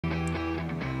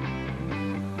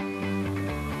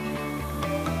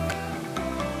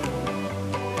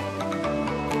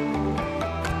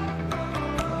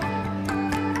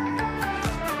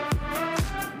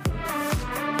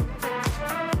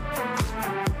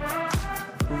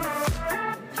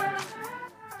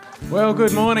Well,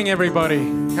 good morning, everybody.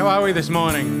 How are we this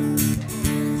morning?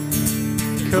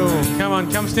 Cool. Come on,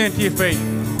 come stand to your feet.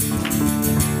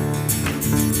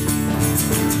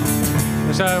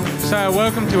 So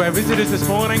welcome to our visitors this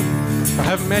morning. If I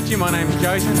haven't met you, my name's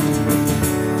Jason.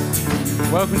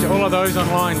 Welcome to all of those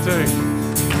online too.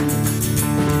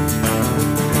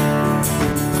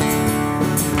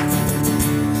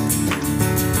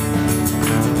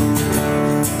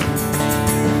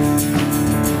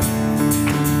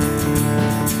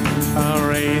 I'll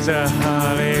raise a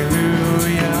hallelujah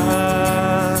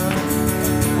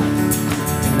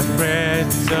in the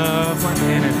presence of my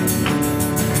enemy.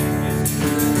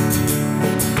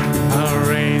 I'll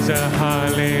raise a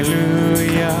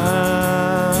hallelujah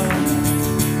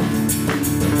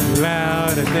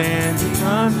louder than the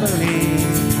unbelief.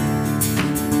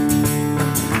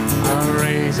 I'll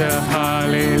raise a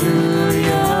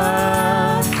hallelujah.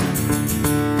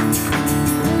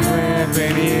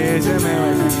 Weapon is a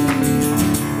melody.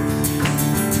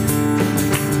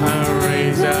 I'll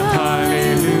raise a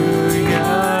hallelujah.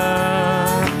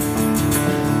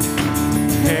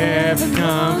 Heaven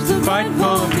comes to fight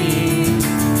for me.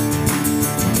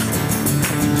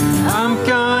 I'm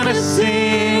gonna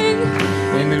sing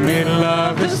in the middle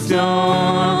of the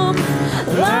storm,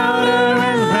 louder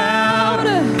and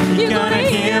louder. You're gonna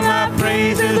hear my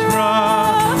praises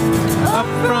roar. Up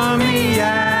from the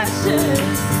ashes,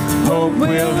 hope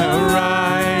will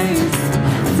arise.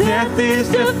 Death is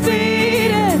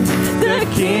defeated, the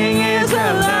King is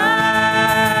alive.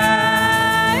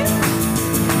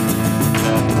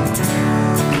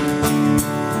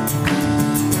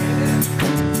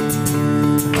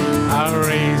 I'll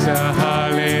raise a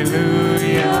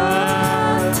hallelujah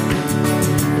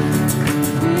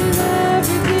with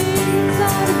everything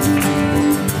inside of me.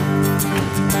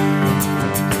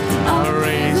 I'll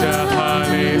raise a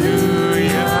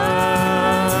hallelujah.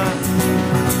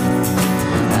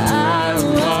 I'll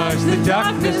watch the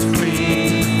darkness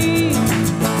flee.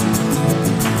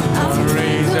 I'll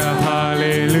raise a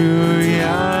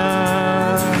hallelujah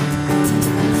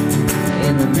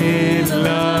in the middle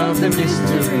of the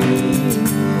mystery.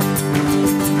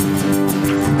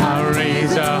 I'll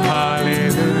raise a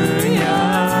hallelujah.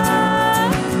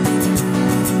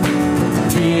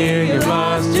 Fear you've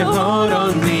lost your hold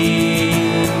on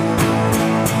me.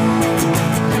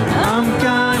 I'm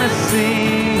gonna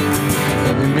sing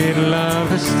in the middle of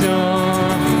the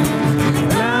storm,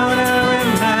 louder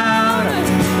and louder.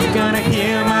 You're gonna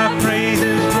hear my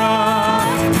praises roar.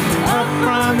 Up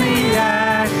from the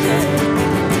ashes,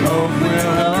 hope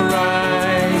will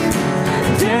arise.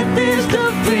 Death is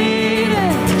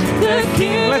defeated, the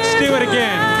King. Let's do it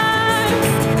again.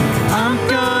 I'm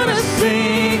gonna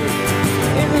sing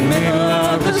in the middle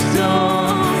of the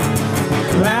storm,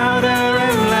 louder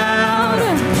and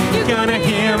louder. You're gonna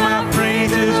hear my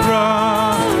praises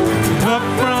roar. Up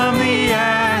from the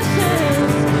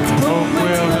ashes, hope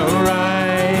will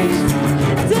arise.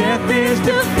 Death is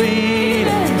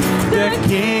defeated, the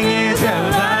King is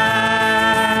alive.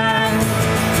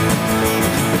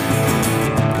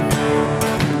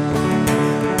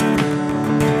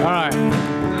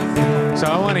 So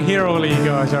I want to hear all of you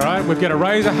guys, all right? We've got to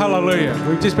raise a hallelujah.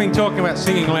 We've just been talking about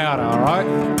singing louder, all right?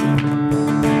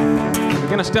 We're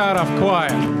going to start off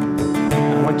quiet.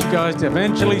 I want you guys to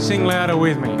eventually sing louder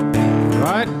with me, all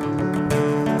right?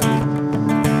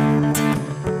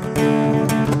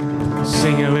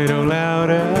 Sing a little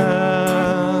louder.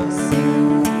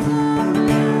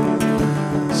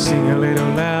 Sing a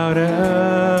little louder.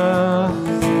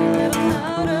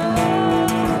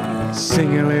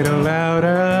 Sing a little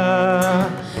louder.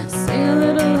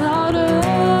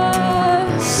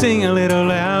 Sing a little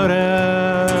louder.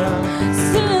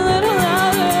 Sing a little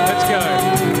louder. Let's go.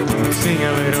 Sing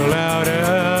a little louder.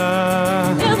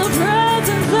 In the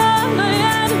presence of my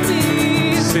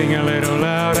enemies. Sing a little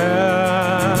louder.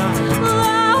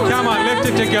 Come on, lift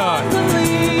it to God.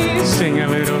 Sing a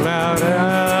little louder.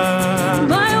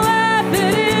 My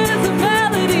weapon is a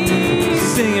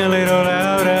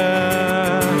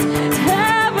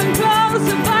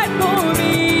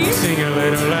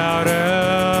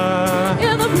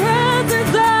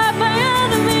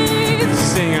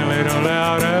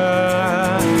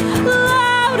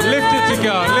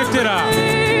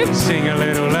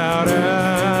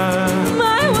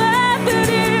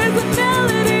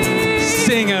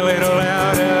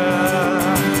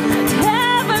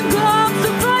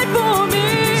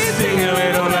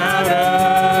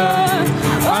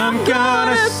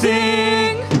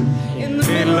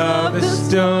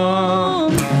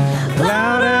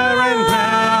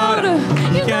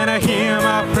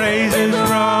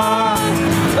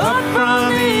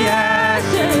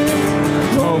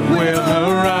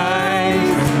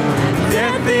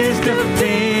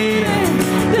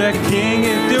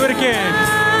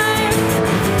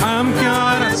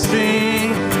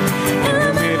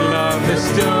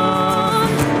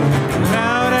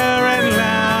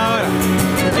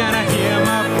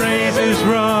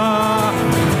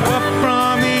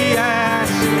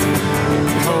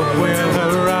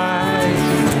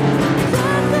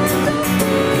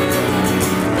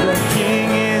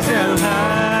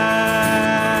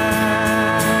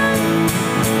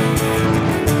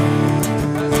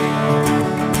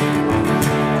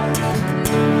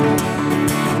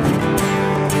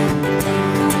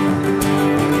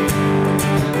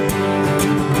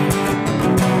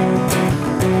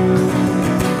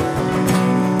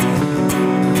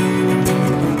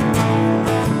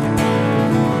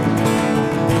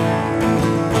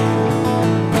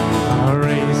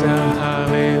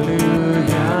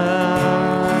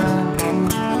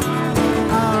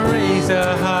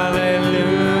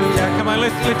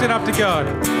up to God.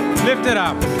 Lift it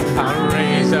up. I'll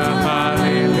raise a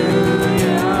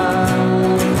hallelujah.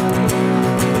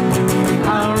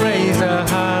 I'll raise a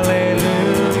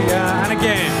hallelujah. And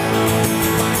again.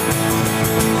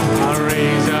 I'll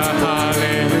raise a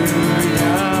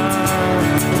hallelujah.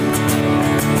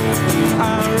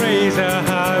 I'll raise a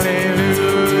hallelujah.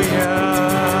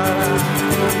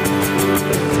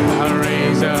 I'll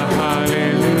raise a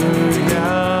hallelujah.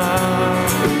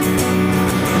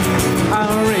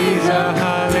 I'll raise a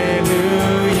hallelujah.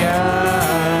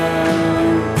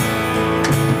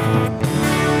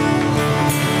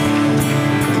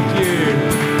 Thank you.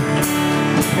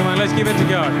 Come on, let's give it to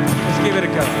God. Let's give it to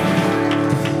God.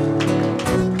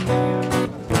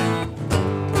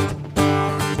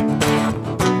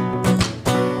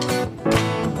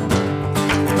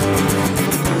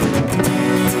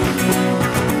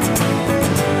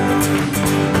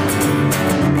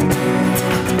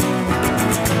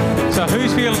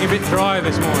 Feeling a bit dry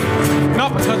this morning?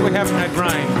 Not because we haven't had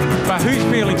rain, but who's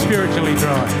feeling spiritually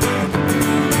dry?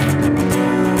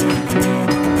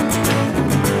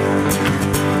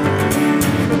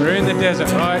 We're in the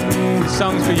desert, right? This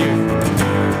song's for you.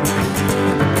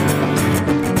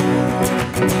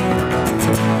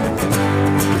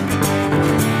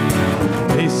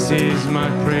 This is my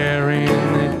prayer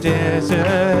in the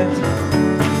desert,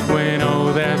 when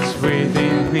all that's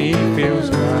within me feels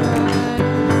dry.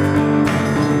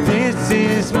 This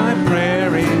is my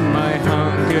prayer in my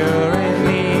hunger and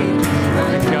need.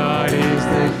 My God is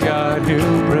the God who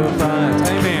provides.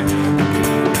 Amen.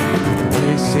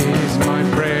 This is my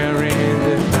prayer in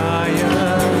the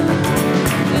fire,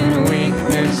 in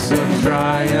weakness of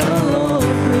trial.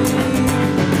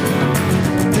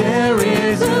 There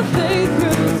is a faith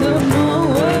worth of more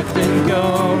worth than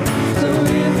gold. So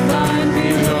if I be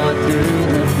Lord through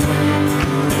the flame,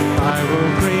 I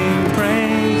will bring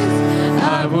praise.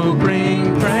 I will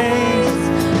bring praise.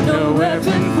 No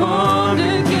weapon formed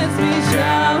against me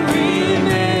shall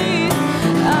remain.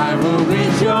 I will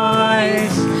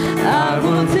rejoice. I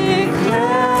will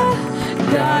declare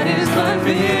God is my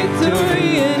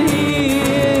victory and He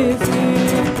is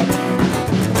here.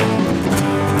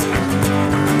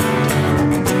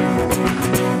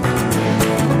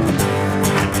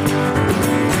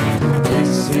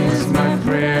 This is my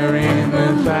prayer in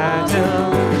the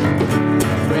battle,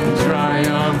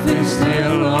 triumph is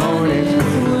still on its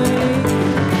way.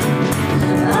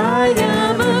 I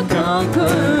am a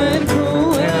conqueror and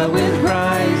co-heir with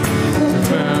Christ,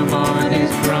 firm on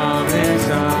His promise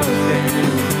I'll stand.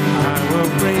 I will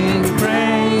bring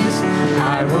praise.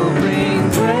 I will bring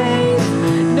praise.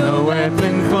 No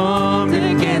weapon formed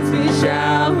against me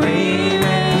shall remain.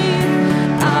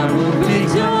 I will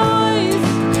rejoice.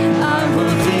 I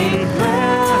will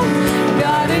declare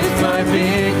God is my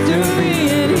victory.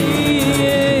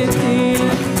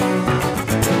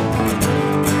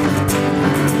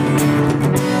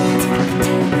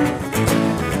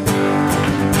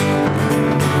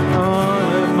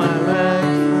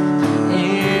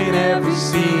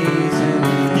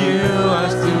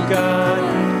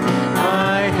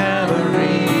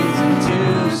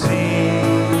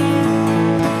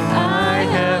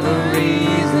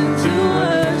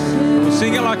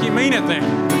 Like you mean it then.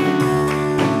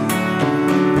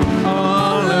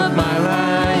 All of my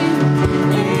life,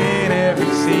 in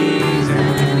every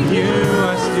season, you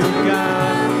are still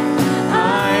God. I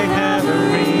have a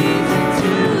reason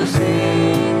to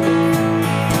sing.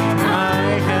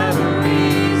 I have a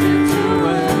reason to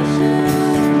worship.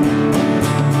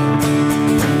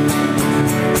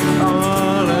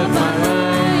 All of my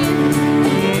life,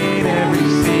 in every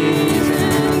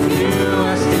season, you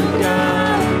are still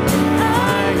God.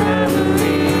 I have a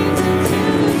reason.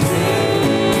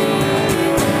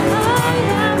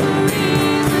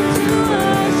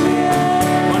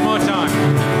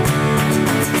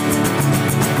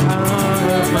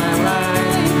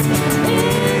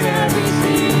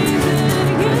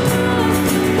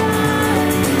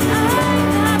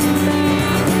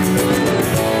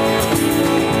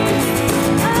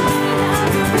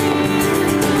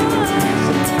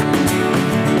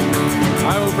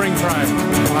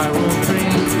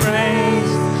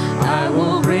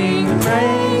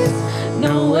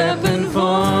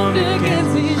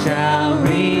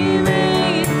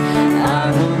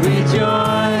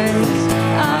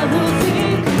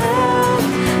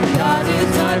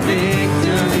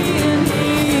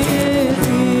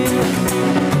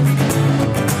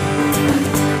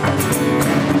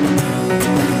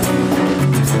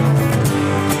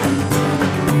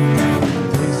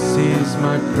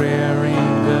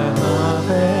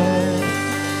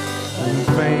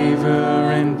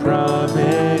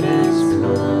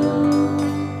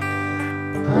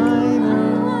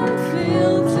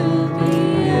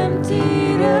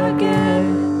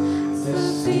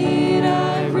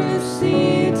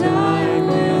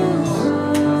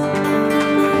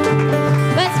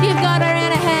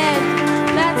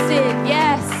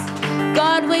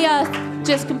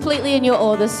 just completely in your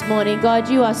awe this morning. God,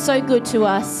 you are so good to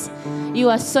us. You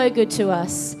are so good to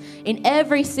us in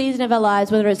every season of our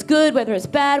lives, whether it's good, whether it's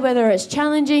bad, whether it's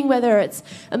challenging, whether it's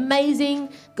amazing.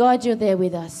 God, you're there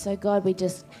with us. So God, we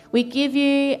give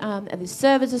you this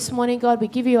service this morning, God. We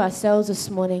give you ourselves this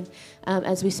morning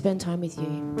as we spend time with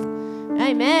you.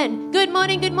 Amen. Good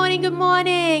morning, good morning, good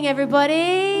morning,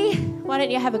 everybody. Why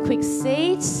don't you have a quick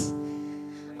seat?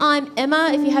 I'm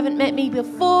Emma, if you haven't met me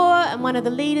before. I'm one of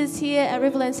the leaders here at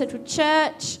Riverland Central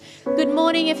Church. Good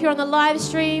morning if you're on the live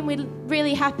stream. We're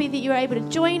really happy that you're able to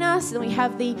join us and we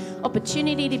have the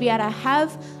opportunity to be able to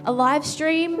have a live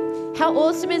stream. How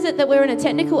awesome is it that we're in a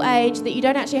technical age that you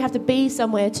don't actually have to be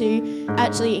somewhere to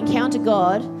actually encounter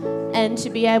God and to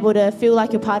be able to feel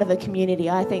like you're part of a community.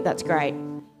 I think that's great.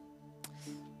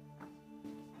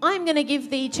 I'm going to give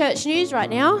the church news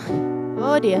right now.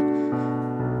 Oh dear.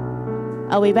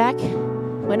 Are we back?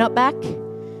 We're not back?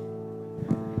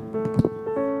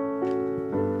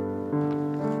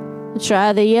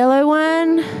 Try the yellow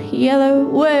one. Yellow.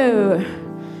 Whoa.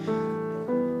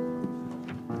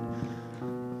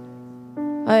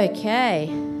 Okay.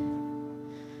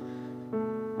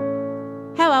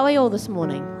 How are we all this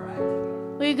morning?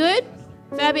 We good?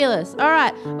 Fabulous. All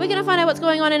right. We're going to find out what's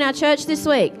going on in our church this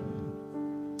week.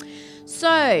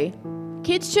 So,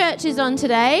 Kids Church is on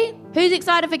today. Who's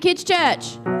excited for Kids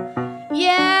Church?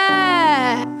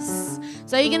 Yes!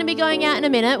 So you're going to be going out in a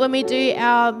minute when we do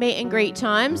our meet and greet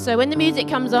time. So when the music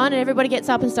comes on and everybody gets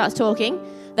up and starts talking,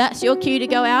 that's your cue to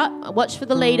go out, watch for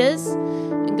the leaders,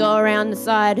 and go around the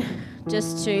side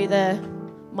just to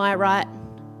my right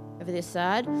over this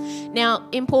side. Now,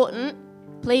 important,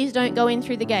 please don't go in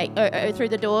through the gate, through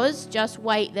the doors. Just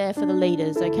wait there for the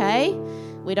leaders, okay?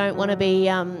 We don't want to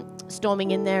be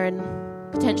storming in there and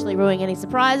potentially ruining any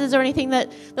surprises or anything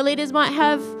that the leaders might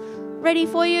have ready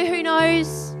for you. Who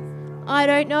knows? I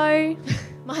don't know.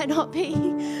 Might not be.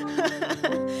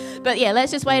 But yeah,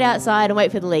 let's just wait outside and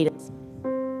wait for the leaders.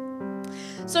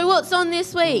 So what's on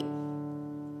this week?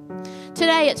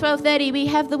 Today at 12:30 we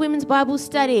have the Women's Bible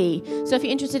Study. So if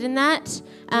you're interested in that,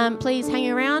 please hang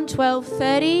around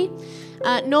 12:30.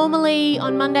 Normally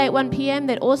on Monday at 1 p.m.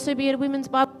 there'd also be a Women's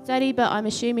Bible Study, but I'm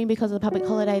assuming because of the public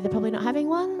holiday they're probably not having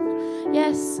one.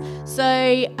 Yes.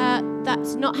 So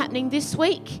that's not happening this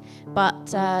week,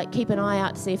 but keep an eye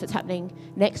out to see if it's happening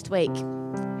next week.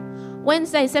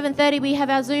 Wednesday, 7:30, we have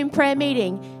our Zoom prayer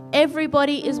meeting.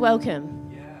 Everybody is welcome.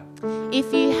 Yeah.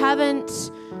 If you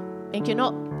haven't, and you're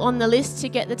not on the list to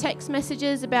get the text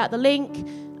messages about the link,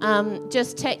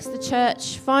 just text the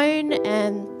church phone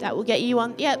and that will get you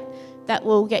on. That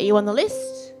will get you on the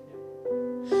list.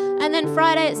 And then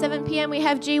Friday at 7 p.m. we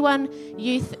have G1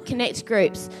 Youth Connect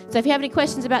groups. So if you have any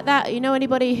questions about that, you know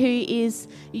anybody who is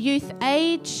youth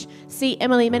age, see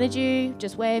Emily Menadue.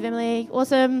 Just wave, Emily.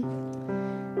 Awesome.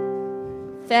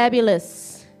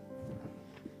 Fabulous.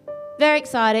 Very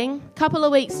exciting. Couple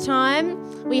of weeks'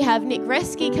 time, we have Nick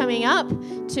Reski coming up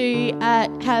to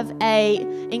have a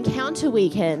encounter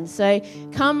weekend. So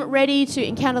come ready to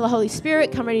encounter the Holy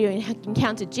Spirit. Come ready to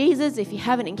encounter Jesus if you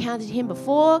haven't encountered him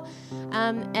before.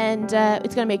 And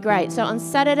it's going to be great. So on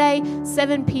Saturday,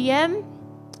 7 p.m.,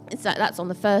 that's on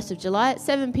the 1st of July at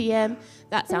 7 p.m.,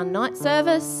 that's our night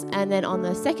service. And then on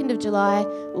the 2nd of July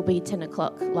will be 10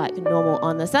 o'clock like normal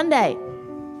on the Sunday.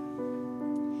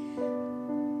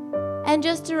 And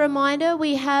just a reminder,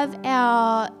 we have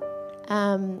our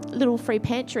little free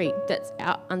pantry that's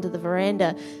out under the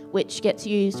veranda, which gets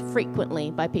used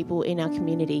frequently by people in our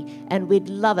community. And we'd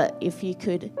love it if you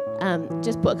could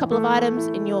just put a couple of items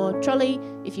in your trolley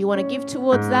if you want to give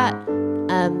towards that,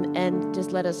 and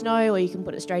just let us know, or you can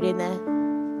put it straight in there,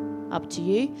 up to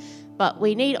you. But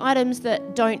we need items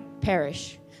that don't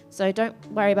perish. So don't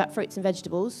worry about fruits and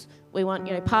vegetables. We want,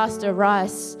 pasta,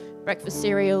 rice, breakfast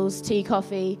cereals, tea,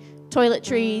 coffee,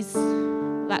 toiletries,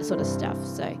 that sort of stuff.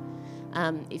 So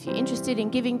if you're interested in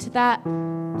giving to that,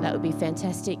 that would be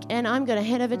fantastic. And I'm going to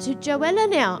head over to Joella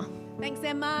now. Thanks,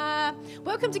 Emma.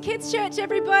 Welcome to Kids Church,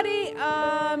 everybody.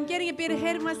 I'm getting a bit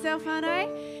ahead of myself, aren't I?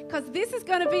 Because this is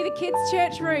going to be the Kids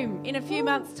Church room in a few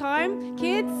months' time.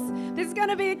 Kids, this is going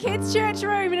to be the Kids Church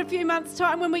room in a few months'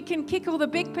 time when we can kick all the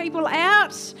big people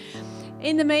out.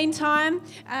 In the meantime,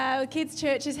 Kids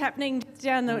Church is happening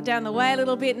down the way a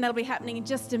little bit, and that'll be happening in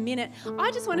just a minute. I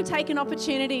just want to take an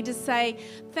opportunity to say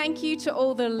thank you to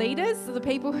all the leaders, the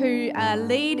people who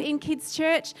lead in Kids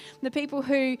Church, the people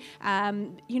who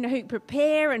who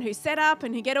prepare and who set up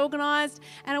and who get organised.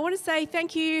 And I want to say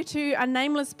thank you to a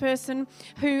nameless person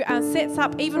who sets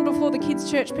up even before the Kids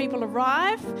Church people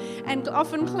arrive, and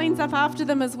often cleans up after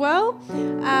them as well.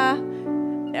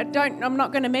 I'm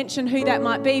not going to mention who that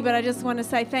might be, but I just want to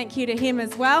say thank you to him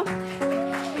as well.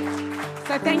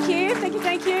 So thank you.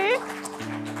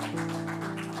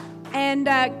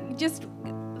 And just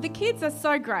the kids are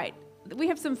so great. We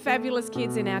have some fabulous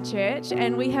kids in our church,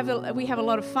 and we have a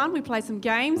lot of fun. We play some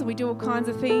games, and we do all kinds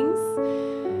of things.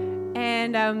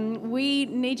 And we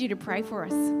need you to pray for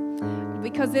us,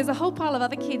 because there's a whole pile of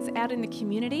other kids out in the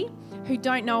community who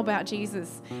don't know about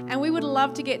Jesus. And we would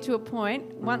love to get to a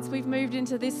point, once we've moved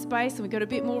into this space and we've got a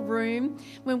bit more room,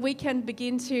 when we can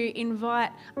begin to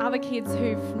invite other kids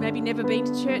who've maybe never been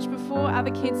to church before, other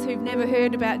kids who've never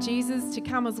heard about Jesus, to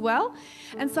come as well.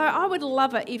 And so I would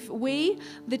love it if we,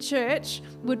 the church,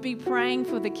 would be praying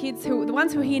for the kids, the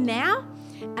ones who are here now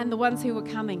and the ones who are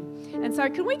coming. And so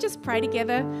can we just pray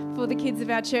together for the kids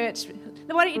of our church?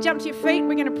 Why don't you jump to your feet?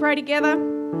 We're going to pray together.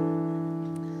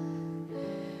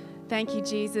 Thank you,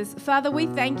 Jesus. Father, we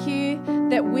thank you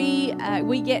that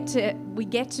we get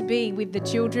to be with the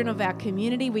children of our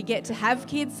community. We get to have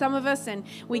kids, some of us, and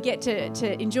we get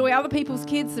to enjoy other people's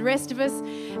kids, the rest of us.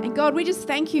 And God, we just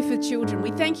thank you for children.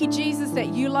 We thank you, Jesus,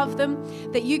 that you love them,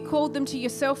 that you called them to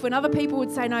yourself when other people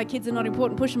would say, no, kids are not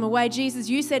important, push them away. Jesus,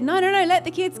 you said, no, let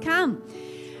the kids come.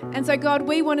 And so, God,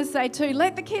 we want to say too,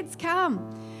 let the kids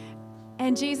come.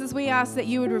 And Jesus, we ask that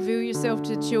you would reveal yourself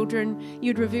to children,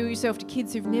 you'd reveal yourself to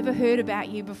kids who've never heard about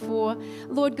you before.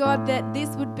 Lord God, that this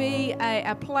would be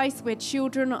a place where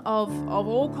children of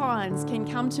all kinds can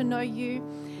come to know you,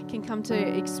 can come to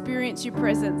experience your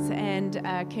presence, and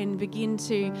can begin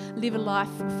to live a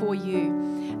life for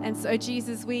you. And so,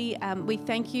 Jesus, we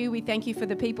thank you. We thank you for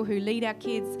the people who lead our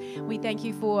kids. We thank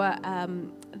you for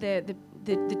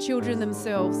the children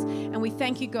themselves. And we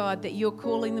thank you, God, that you're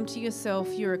calling them to yourself.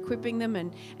 You're equipping them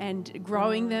and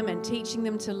growing them and teaching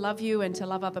them to love you and to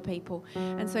love other people.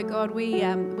 And so, God, we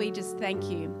just thank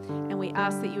you, and we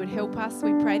ask that you would help us.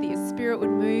 We pray that your Spirit would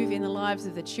move in the lives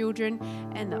of the children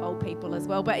and the old people as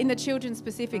well, but in the children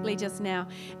specifically just now.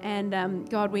 And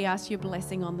God, we ask your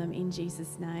blessing on them in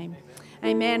Jesus' name.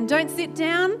 Amen. Don't sit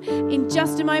down. In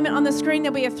just a moment on the screen,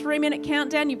 there'll be a 3-minute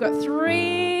countdown. You've got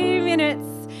 3 minutes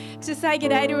to say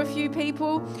g'day to a few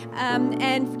people.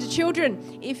 And for the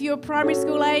children, if you're primary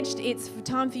school aged, it's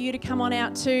time for you to come on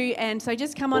out too. And so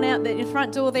just come on out the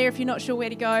front door there if you're not sure where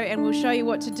to go, and we'll show you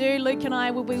what to do. Luke and I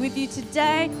will be with you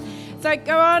today. So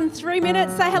go on, 3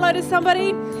 minutes, say hello to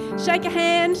somebody, shake a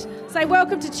hand, say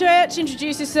welcome to church,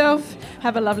 introduce yourself,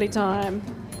 have a lovely time.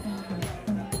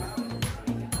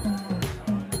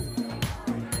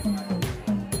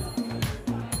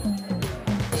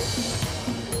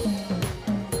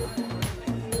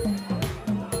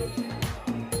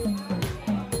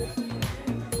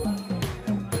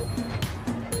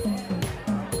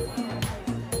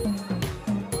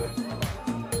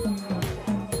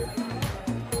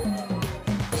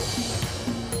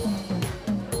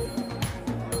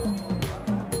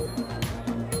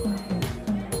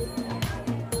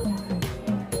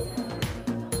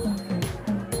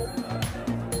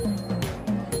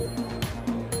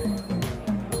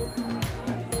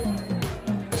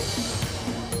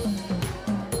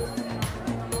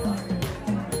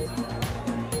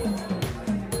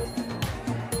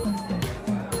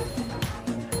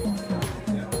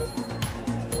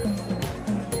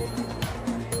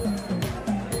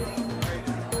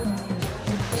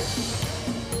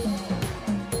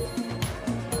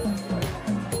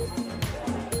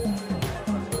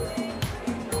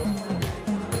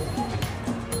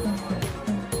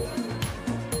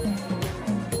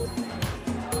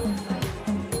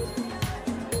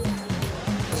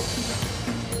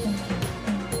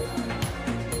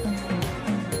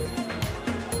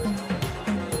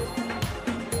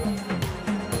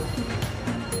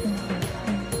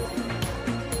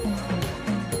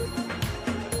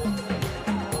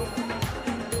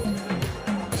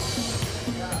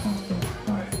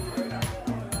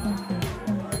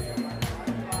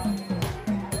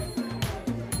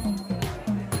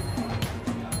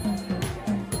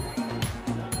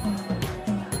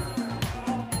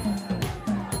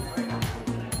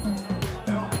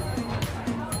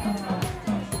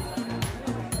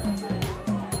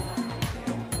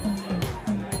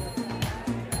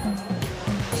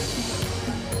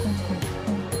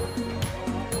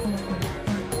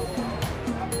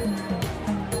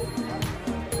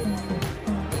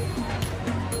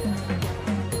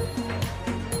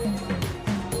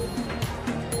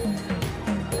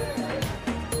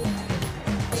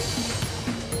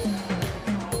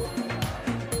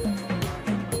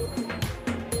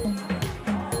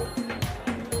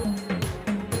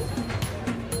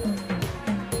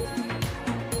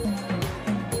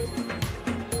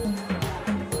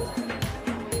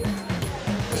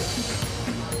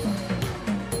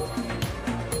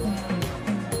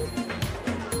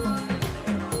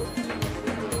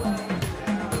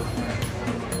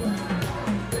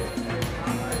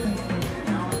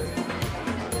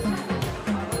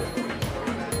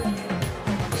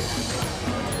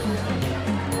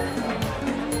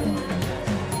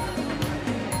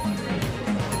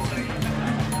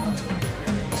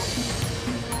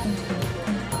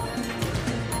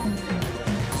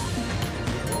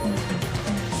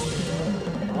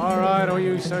 All right, all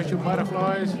you social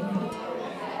butterflies.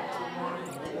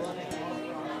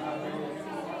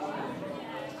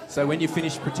 So when you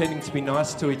finish pretending to be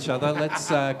nice to each other, let's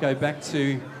go back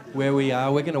to where we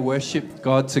are. We're going to worship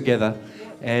God together.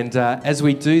 And as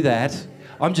we do that,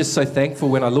 I'm just so thankful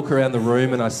when I look around the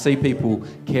room and I see people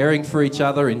caring for each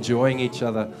other, enjoying each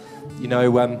other. You know,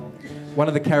 one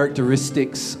of the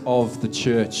characteristics of the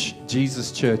church,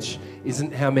 Jesus' church,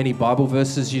 isn't how many Bible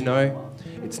verses you know.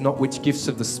 It's not which gifts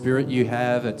of the Spirit you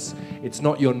have. It's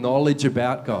not your knowledge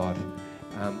about God.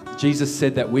 Jesus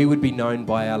said that we would be known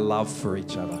by our love for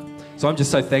each other. So I'm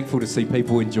just so thankful to see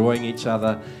people enjoying each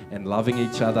other and loving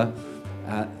each other.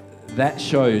 That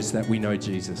shows that we know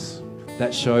Jesus.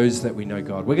 That shows that we know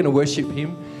God. We're going to worship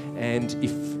Him. And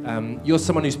if you're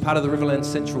someone who's part of the Riverland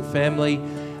Central family,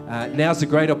 now's a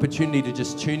great opportunity to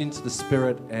just tune into the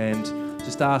Spirit and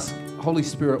just ask, Holy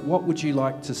Spirit, what would you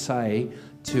like to say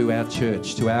to our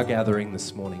church, to our gathering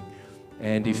this morning?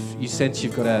 And if you sense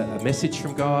you've got a message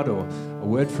from God or a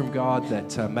word from God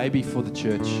that maybe for the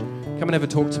church, come and have a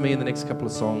talk to me in the next couple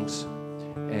of songs,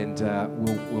 and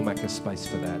we'll make a space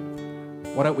for that.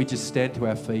 Why don't we just stand to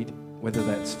our feet, whether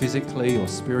that's physically or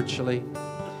spiritually.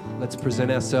 Let's present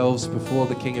ourselves before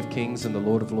the King of Kings and the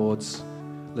Lord of Lords.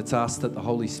 Let's ask that the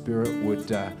Holy Spirit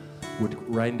would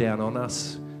rain down on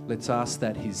us. Let's ask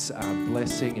that His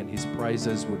blessing and His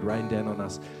praises would rain down on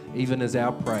us, even as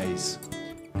our praise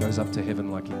goes up to heaven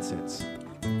like incense.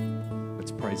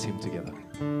 Let's praise Him together.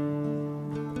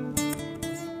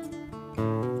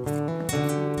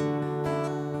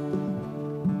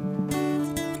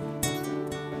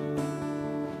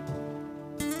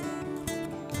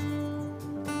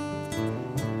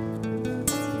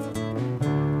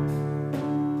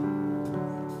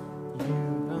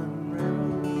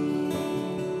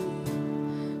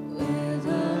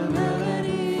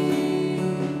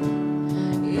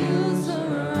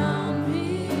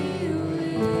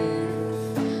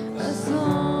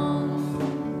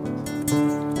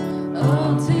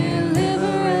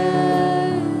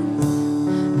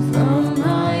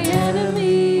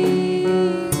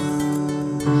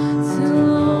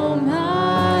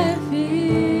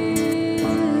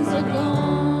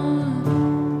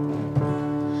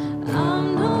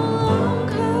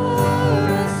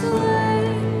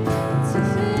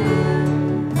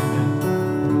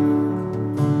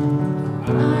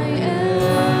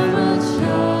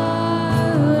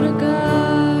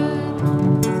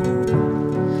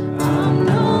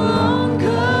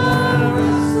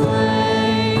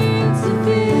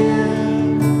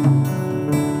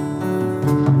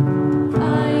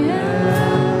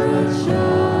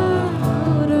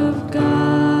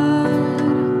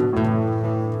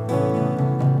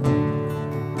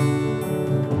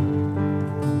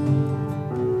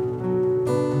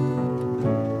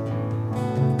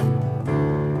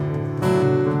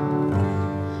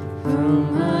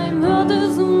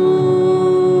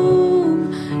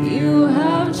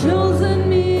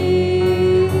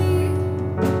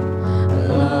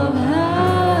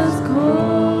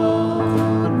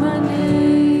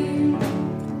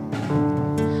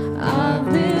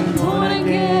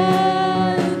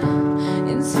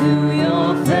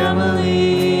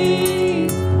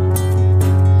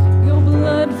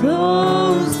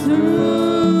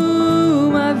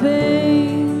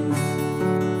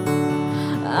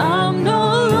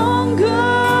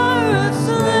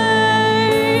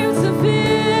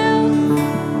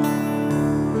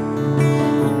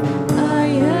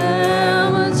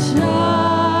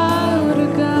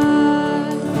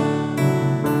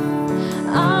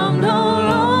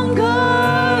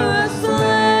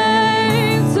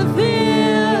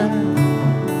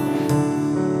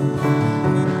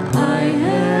 I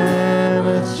am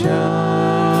a child.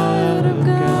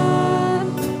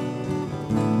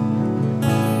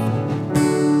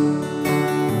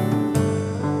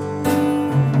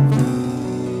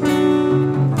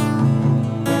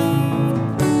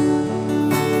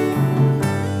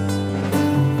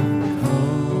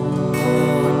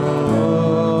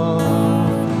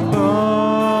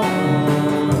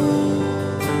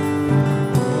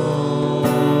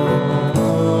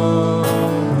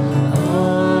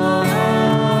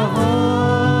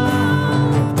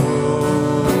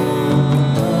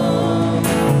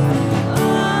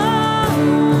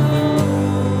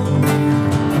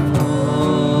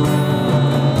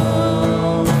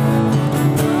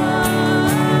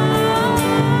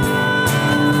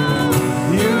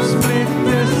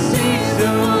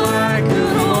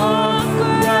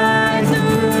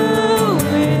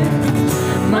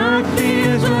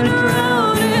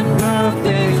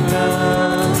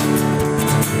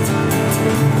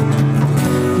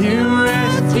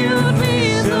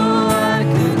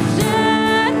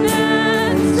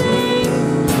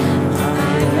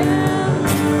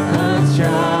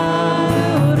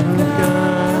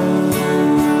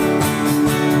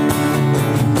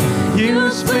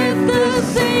 split the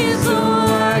sea so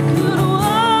I could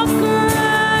walk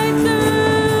right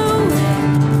through.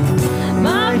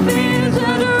 My fears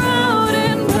are drowned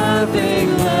in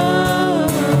perfect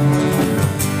love.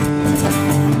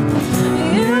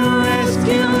 You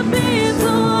rescued me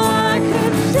so I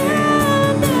could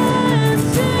stand and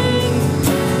sing.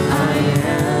 I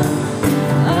am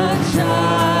a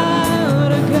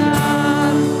child of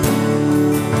God.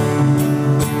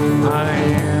 I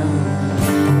am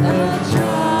a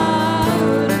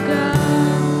child of God.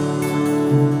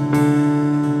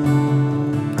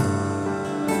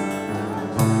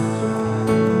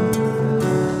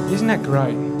 Isn't that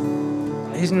great?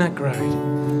 Isn't that great?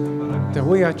 That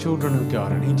we are children of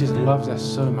God and He just loves us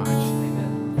so much.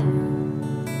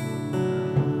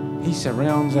 He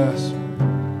surrounds us.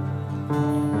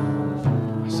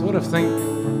 I sort of think,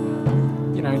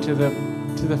 you know, to the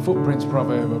footprints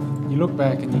proverb, you look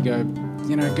back and you go,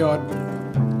 you know, God,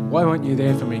 why weren't you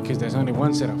there for me? Because there's only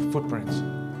one set of footprints.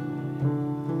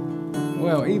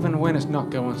 Well, even when it's not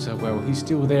going so well, He's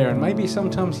still there, and maybe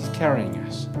sometimes He's carrying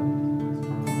us.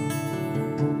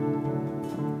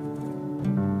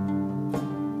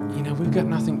 You know, we've got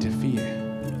nothing to fear.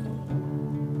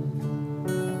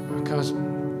 Because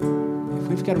if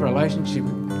we've got a relationship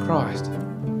with Christ,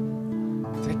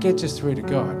 that gets us through to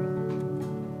God.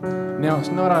 Now, it's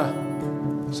not a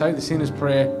say the sinner's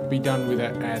prayer, be done with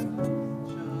it, and,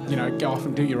 you know, go off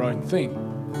and do your own thing.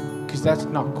 Because that's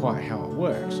not quite how it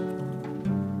works.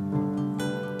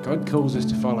 God calls us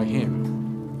to follow Him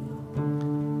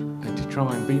and to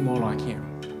try and be more like Him.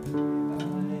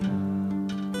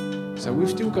 So we've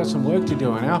still got some work to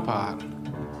do on our part.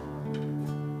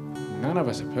 None of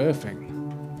us are perfect.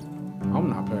 I'm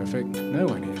not perfect. No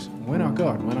one is. We're not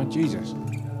God. We're not Jesus.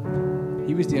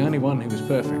 He was the only one who was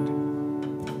perfect.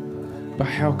 But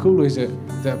how cool is it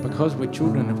that because we're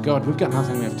children of God, we've got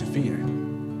nothing left to fear.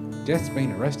 Death's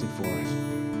been arrested for us.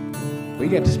 We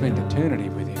get to spend eternity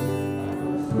with Him.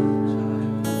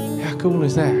 How cool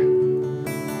is that?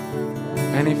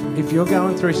 And if you're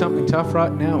going through something tough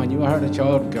right now and you are a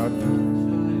child of God,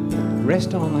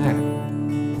 rest on that.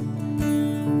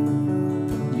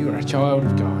 You are a child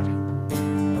of God.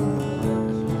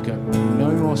 You've got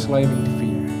no more slaving to fear.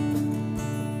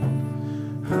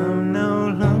 I'm no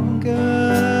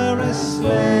longer a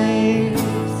slave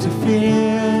to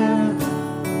fear.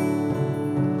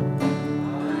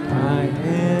 I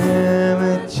am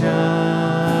a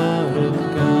child of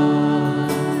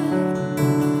God.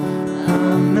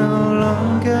 I'm no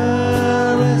longer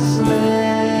a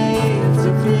slave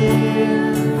to fear.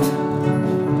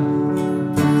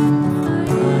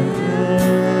 I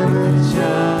am a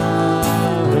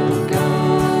child of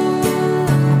God.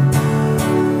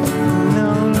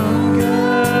 No longer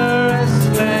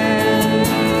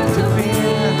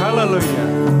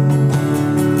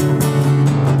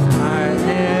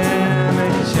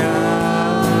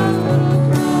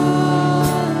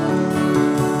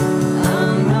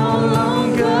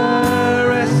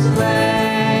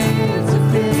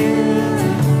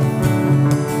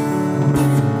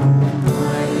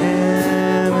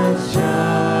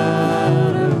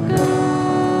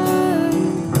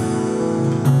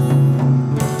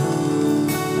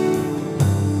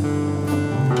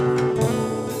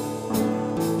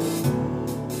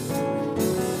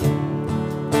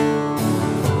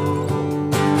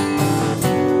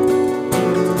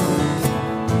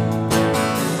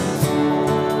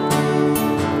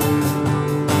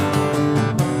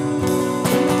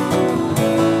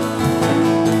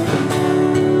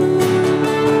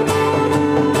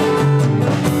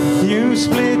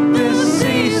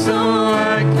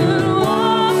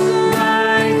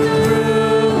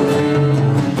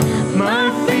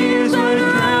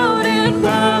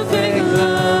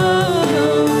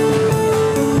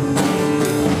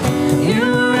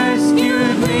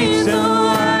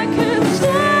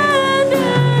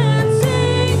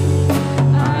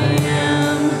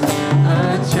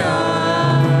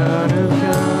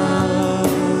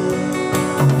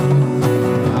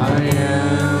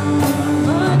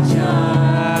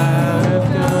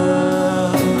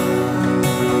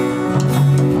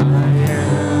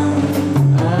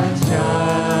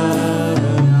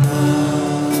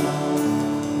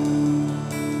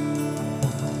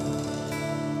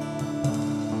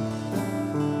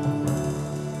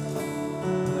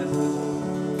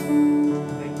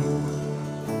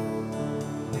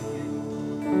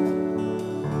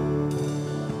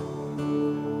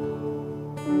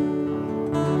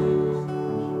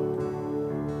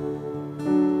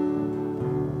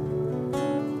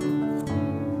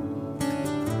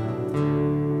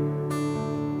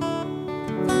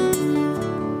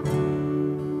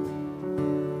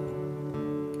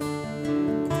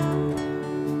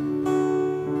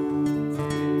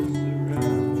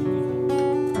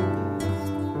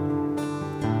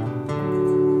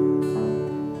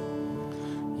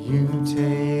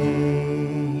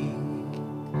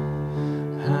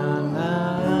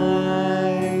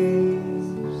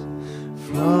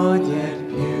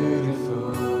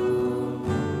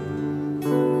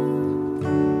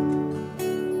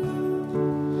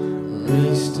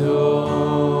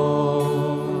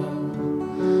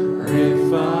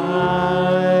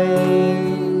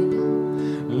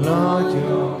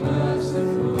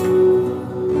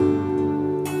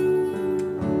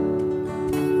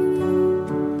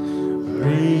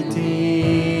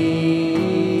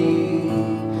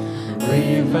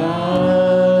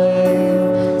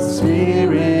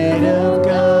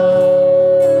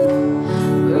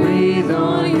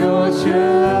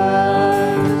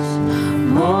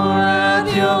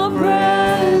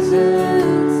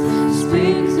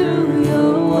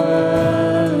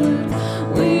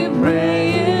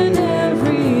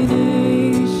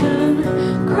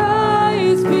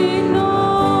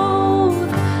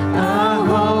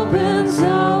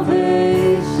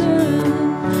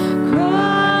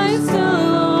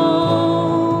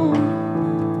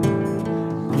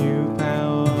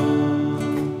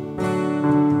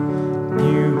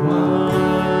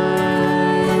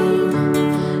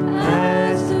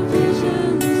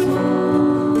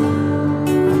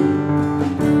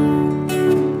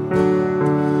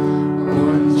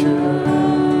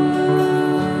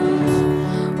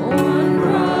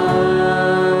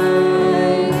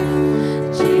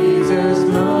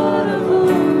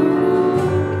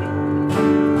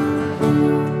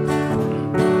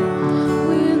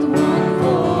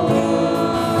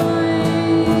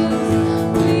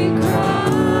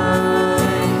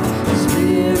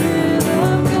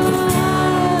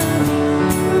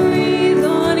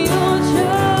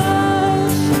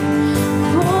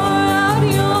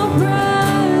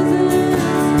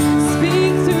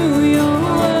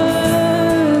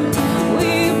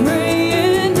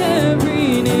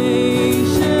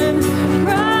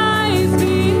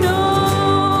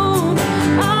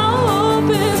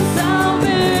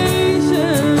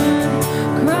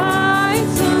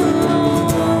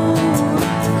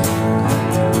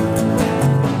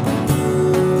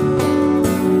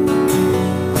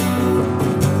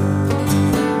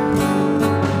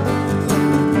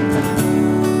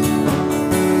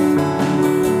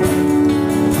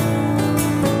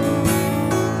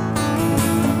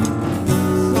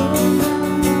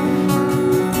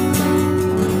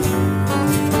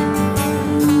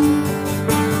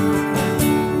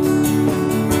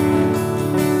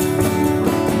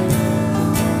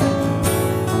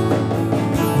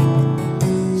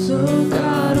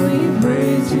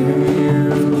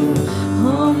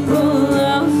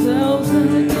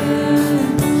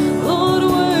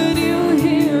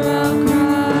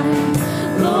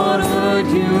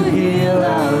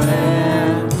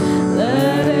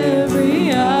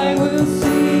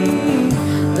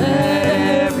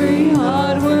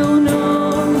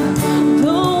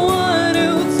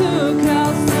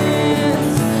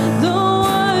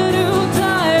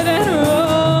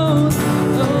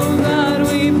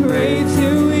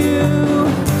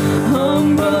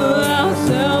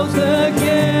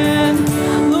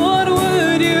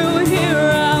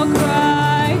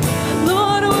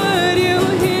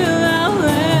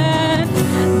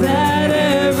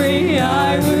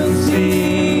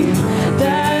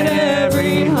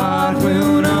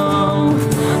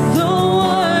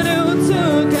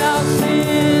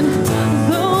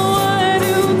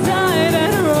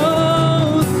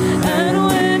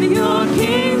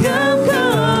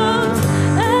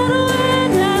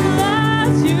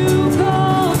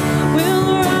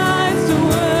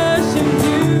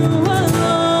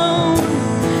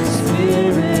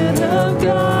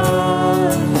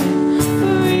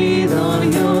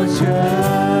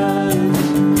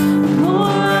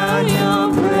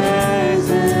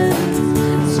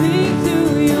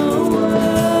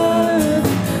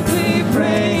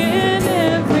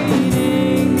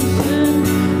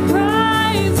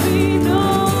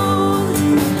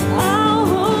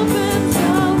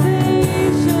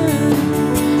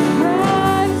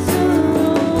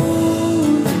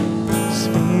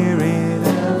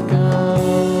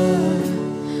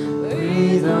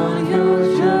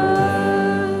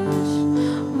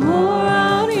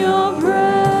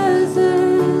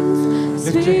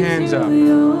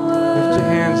lift your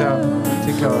hands up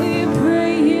to God.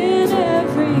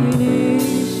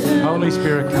 Holy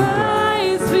Spirit, come down.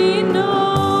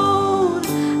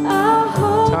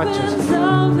 Touch us.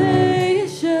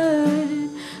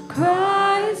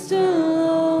 Christ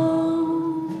alone.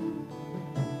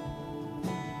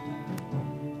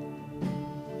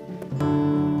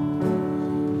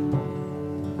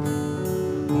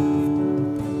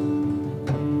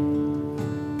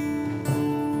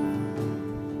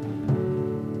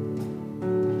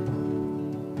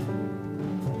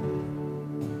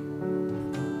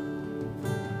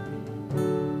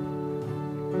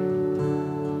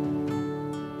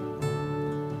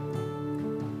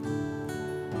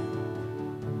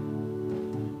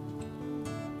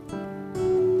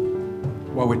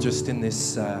 While we're just in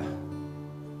this vibe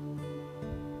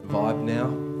now,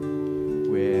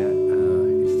 where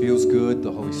it feels good,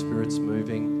 the Holy Spirit's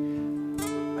moving,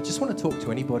 I just want to talk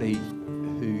to anybody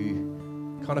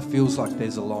who kind of feels like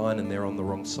there's a line and they're on the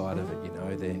wrong side of it. You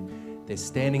know, they're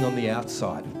standing on the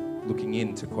outside, looking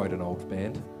in, to quote an old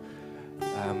band.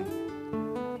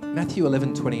 Matthew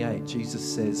 11:28, Jesus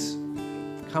says,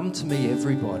 "Come to me,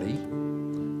 everybody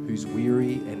who's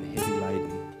weary and heavy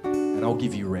laden, and I'll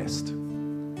give you rest."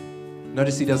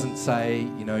 Notice he doesn't say,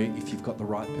 you know, if you've got the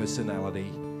right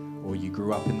personality, or you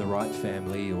grew up in the right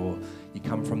family, or you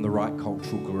come from the right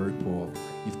cultural group, or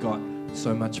you've got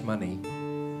so much money.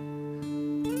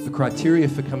 The criteria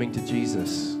for coming to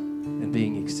Jesus and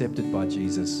being accepted by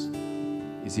Jesus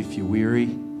is if you're weary,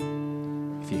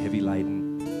 if you're heavy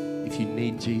laden, if you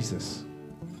need Jesus.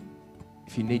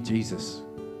 If you need Jesus.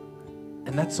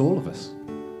 And that's all of us.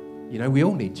 You know, we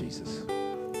all need Jesus.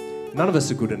 None of us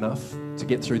are good enough to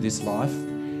get through this life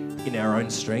in our own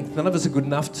strength. None of us are good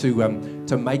enough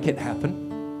to make it happen.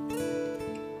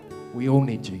 We all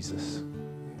need Jesus.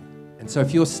 And so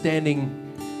if you're standing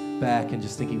back and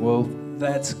just thinking, well,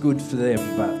 that's good for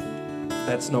them, but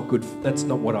that's not good. That's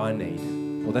not what I need.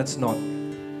 Or that's not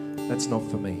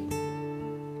for me.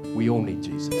 We all need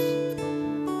Jesus.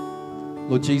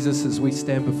 Lord Jesus, as we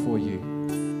stand before you,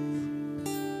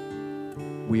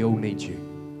 we all need you.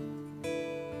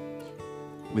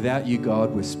 Without you,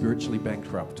 God, we're spiritually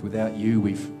bankrupt. Without you,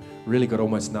 we've really got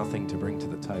almost nothing to bring to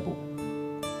the table.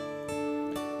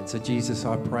 And so, Jesus,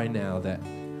 I pray now that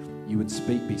you would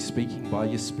be speaking by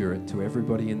your Spirit to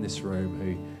everybody in this room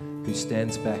who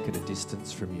stands back at a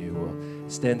distance from you, or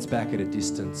stands back at a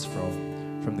distance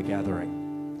from the gathering,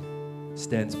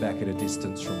 stands back at a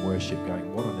distance from worship,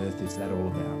 going, what on earth is that all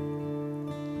about?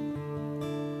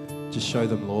 Just show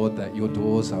them, Lord, that your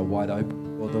doors are wide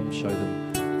open for them. Show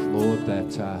them, Lord,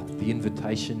 that the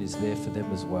invitation is there for them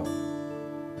as well.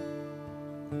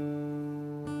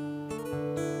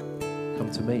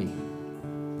 Come to me,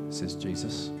 says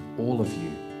Jesus, all of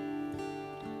you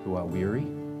who are weary,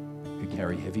 who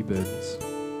carry heavy burdens,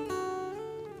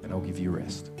 and I'll give you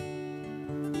rest.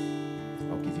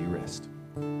 I'll give you rest.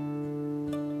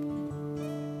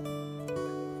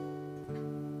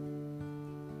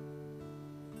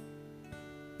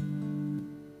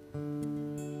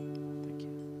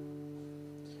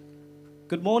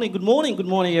 Good morning, good morning, good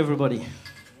morning, everybody.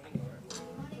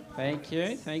 Thank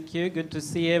you. Good to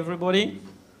see everybody.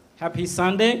 Happy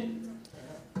Sunday.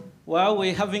 Well,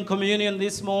 we're having communion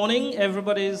this morning.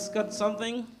 Everybody's got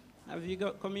something? Have you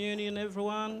got communion,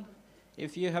 everyone?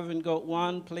 If you haven't got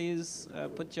one, please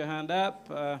put your hand up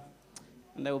and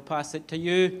they will pass it to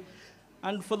you.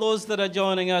 And for those that are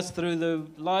joining us through the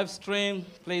live stream,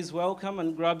 please welcome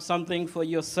and grab something for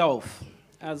yourself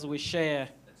as we share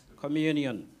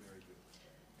communion.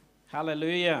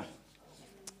 Hallelujah.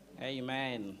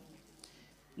 Amen.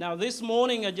 Now, this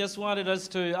morning, I just wanted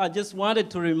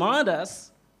to remind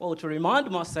us, or to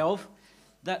remind myself,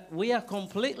 that we are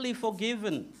completely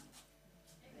forgiven.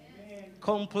 Amen.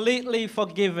 Completely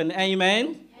forgiven. Amen?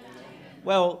 Amen.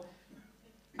 Well,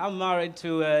 I'm married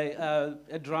to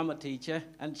a drama teacher,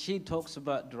 and she talks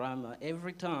about drama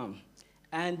every time.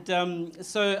 And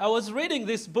so I was reading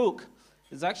this book.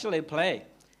 It's actually a play,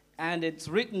 and it's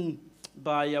written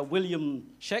by William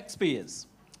Shakespeare.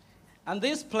 And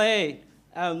this play,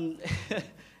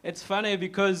 it's funny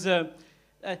because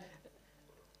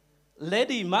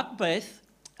Lady Macbeth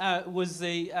was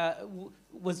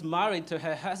married to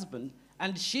her husband,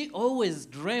 and she always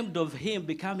dreamed of him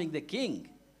becoming the king.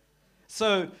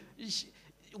 So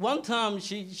one time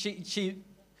she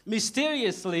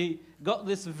mysteriously got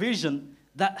this vision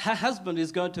that her husband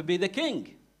is going to be the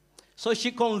king. So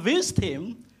she convinced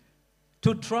him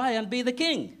to try and be the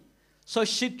king. So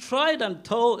she tried and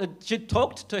she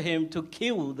talked to him to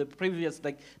kill the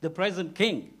present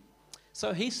king.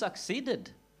 So he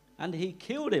succeeded, and he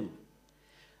killed him.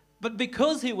 But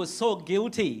because he was so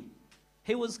guilty,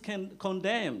 He was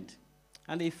condemned,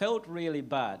 and he felt really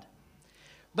bad.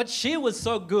 But she was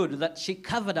so good that she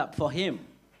covered up for him.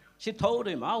 She told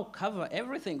him, I'll cover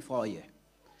everything for you.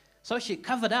 So she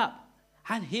covered up,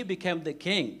 and he became the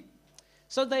king.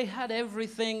 So they had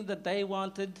everything that they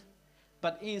wanted,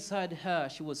 but inside her,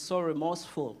 she was so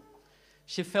remorseful.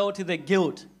 She felt the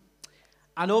guilt.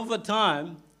 And over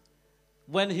time,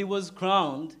 when he was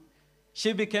crowned,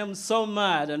 she became so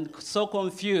mad and so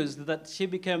confused that she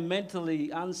became mentally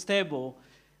unstable,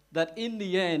 that in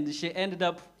the end, she ended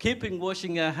up keeping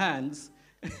washing her hands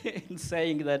and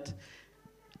saying that,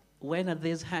 when are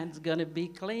these hands going to be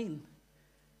clean?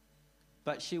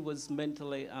 But she was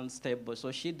mentally unstable,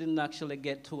 so she didn't actually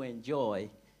get to enjoy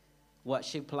what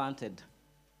she planted.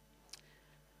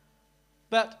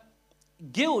 But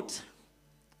guilt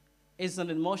is an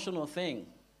emotional thing.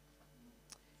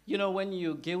 You know, when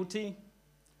you're guilty,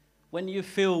 when you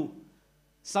feel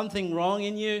something wrong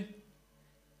in you,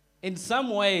 in some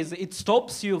ways it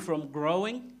stops you from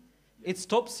growing. It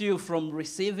stops you from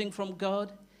receiving from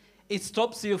God. It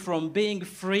stops you from being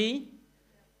free.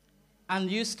 And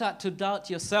you start to doubt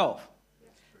yourself.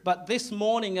 But this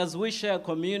morning, as we share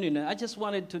communion, I just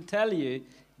wanted to tell you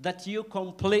that you're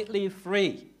completely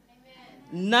free.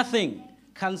 Amen. Nothing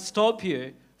can stop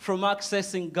you from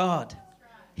accessing God.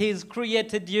 He's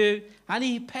created you, and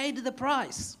he paid the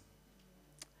price.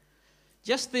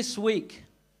 Just this week,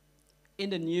 in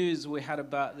the news, we heard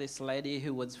about this lady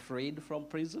who was freed from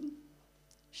prison.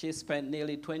 She spent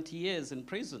nearly 20 years in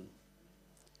prison.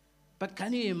 But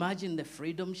can you imagine the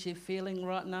freedom she's feeling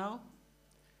right now?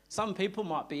 Some people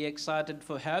might be excited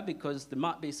for her because there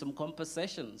might be some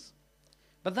compensations.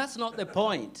 But that's not the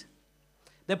point.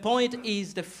 The point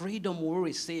is the freedom we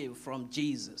receive from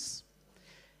Jesus.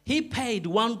 He paid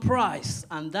one price,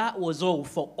 and that was all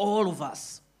for all of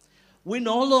us. We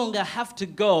no longer have to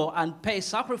go and pay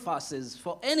sacrifices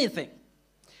for anything.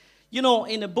 You know,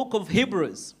 in the book of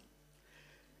Hebrews,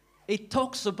 it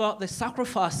talks about the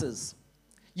sacrifices.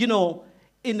 You know,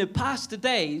 in the past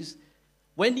days,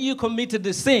 when you committed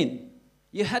a sin,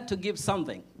 you had to give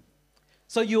something.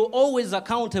 So you're always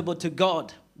accountable to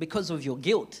God because of your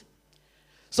guilt.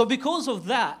 So because of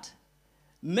that,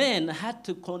 men had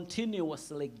to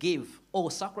continuously give or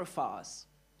sacrifice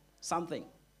something.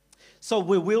 So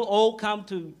we will all come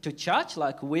to church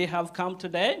like we have come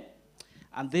today.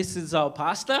 And this is our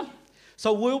pastor.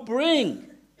 So we'll bring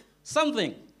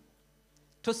something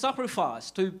to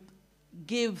sacrifice, to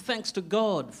give thanks to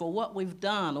God for what we've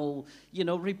done, or, you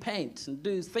know, repent and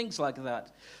do things like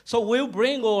that. So we'll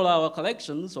bring all our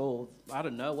collections, or I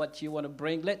don't know what you want to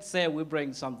bring. Let's say we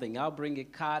bring something. I'll bring a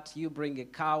cat, you bring a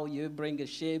cow, you bring a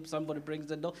sheep, somebody brings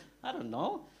a dog. I don't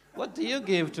know. What do you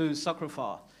give to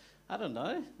sacrifice? I don't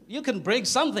know. You can bring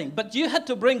something, but you had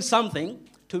to bring something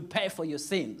to pay for your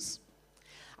sins.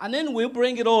 And then we'll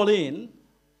bring it all in.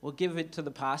 We'll give it to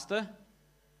the pastor,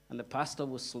 and the pastor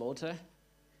will slaughter.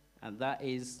 And that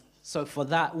is, so for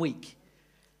that week.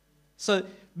 So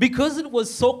because it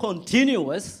was so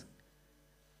continuous,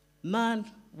 man,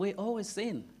 we always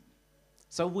sin.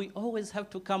 So we always have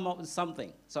to come up with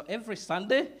something. So every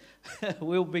Sunday,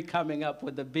 we'll be coming up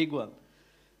with a big one.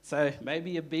 So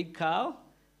maybe a big cow,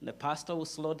 and the pastor will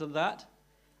slaughter that.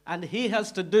 And he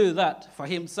has to do that for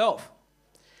himself.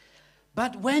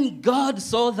 But when God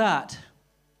saw that,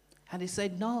 and he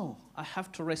said, no, I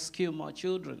have to rescue my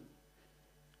children.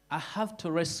 I have to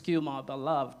rescue my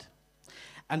beloved.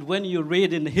 And when you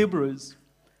read in Hebrews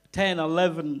 10,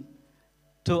 11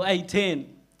 to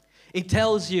 18, it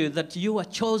tells you that you are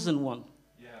chosen one.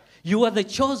 Yeah. You are the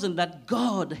chosen that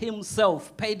God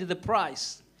himself paid the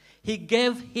price. He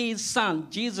gave his son,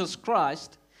 Jesus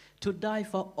Christ, to die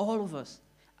for all of us.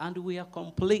 And we are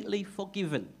completely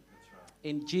forgiven. That's right.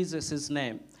 In Jesus'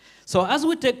 name. So as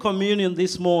we take communion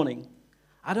this morning,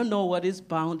 I don't know what is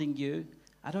bounding you.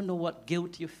 I don't know what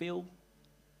guilt you feel.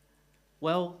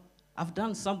 Well, I've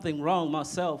done something wrong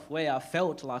myself where I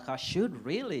felt like I should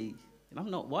really, and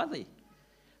I'm not worthy.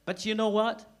 But you know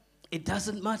what? It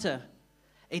doesn't matter.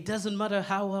 It doesn't matter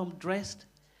how I'm dressed.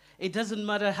 It doesn't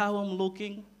matter how I'm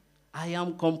looking. I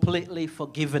am completely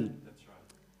forgiven. That's right.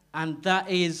 And that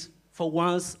is for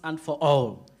once and for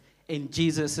all, in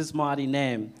Jesus' mighty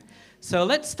name. So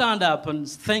let's stand up and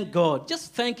thank God.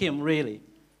 Just thank him, really,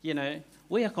 you know.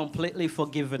 We are completely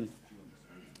forgiven.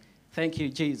 Thank you,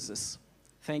 Jesus.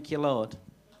 Thank you, Lord.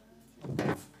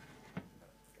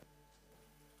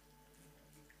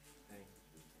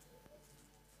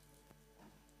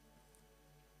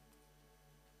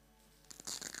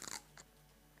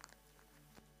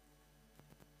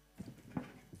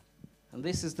 And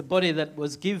this is the body that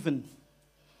was given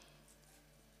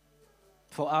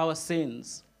for our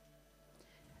sins.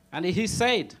 And he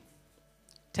said,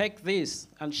 take this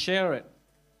and share it.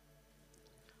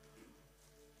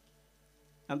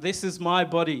 And this is my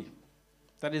body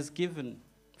that is given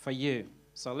for you.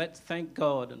 So let's thank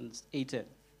God and eat it.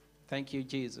 Thank you,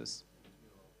 Jesus.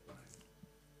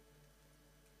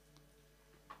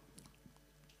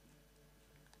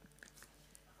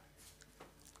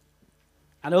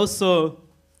 And also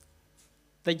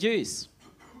the juice,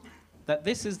 that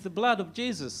this is the blood of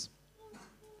Jesus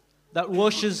that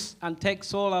washes and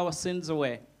takes all our sins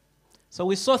away. So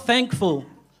we're so thankful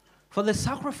for the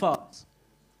sacrifice.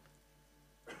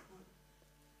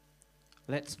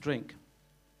 Let's drink.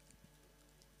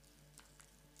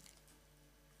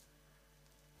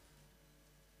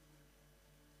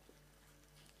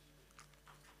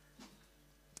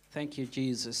 Thank you,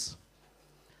 Jesus.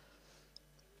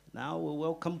 Now we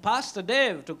welcome Pastor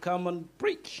Dave to come and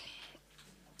preach.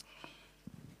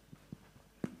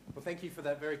 Well, thank you for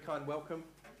that very kind welcome.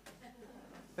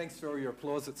 Thanks for all your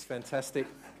applause. It's fantastic.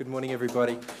 Good morning,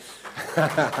 everybody.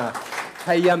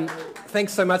 Hey,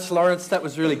 thanks so much, Lawrence. That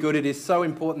was really good. It is so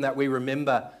important that we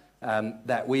remember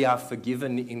that we are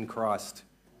forgiven in Christ.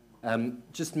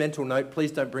 Just mental note,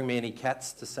 please don't bring me any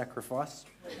cats to sacrifice.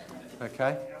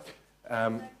 Okay?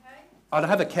 I'd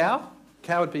have a cow.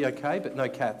 Cow would be okay, but no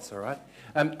cats, all right?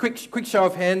 Quick show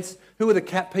of hands. Who are the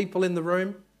cat people in the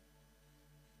room?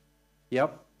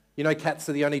 Yep. You know cats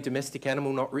are the only domestic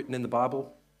animal not written in the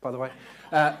Bible, by the way.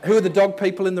 Who are the dog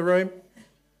people in the room?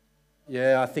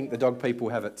 Yeah, I think the dog people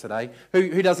have it today.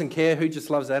 Who doesn't care? Who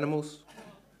just loves animals?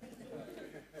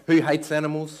 Who hates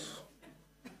animals?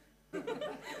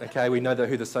 Okay, we know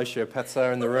who the sociopaths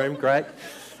are in the room. Great.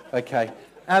 Okay.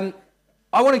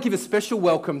 I want to give a special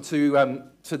welcome to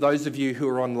those of you who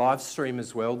are on Livestream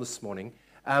as well this morning.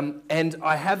 And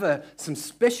I have some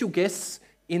special guests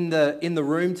in the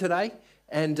room today.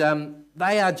 And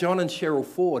they are John and Cheryl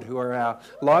Ford, who are our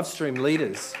Livestream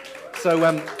leaders.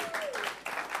 So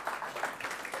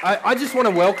I just want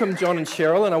to welcome John and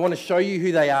Cheryl, and I want to show you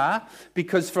who they are,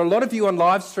 because for a lot of you on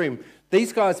Livestream,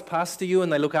 these guys pastor you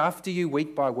and they look after you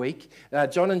week by week.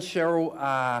 John and Cheryl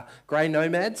are grey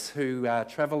nomads who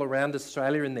travel around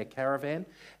Australia in their caravan.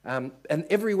 And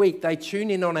every week they tune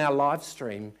in on our live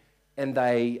stream and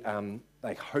they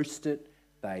host it,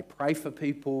 they pray for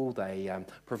people, they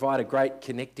provide a great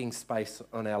connecting space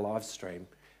on our live stream.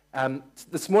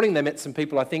 This morning they met some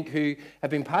people, I think, who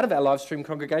have been part of our live stream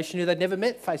congregation who they'd never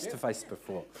met face-to-face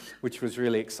before, which was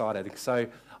really exciting. So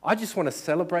I just want to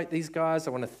celebrate these guys. I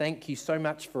want to thank you so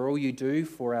much for all you do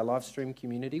for our live stream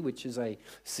community, which is a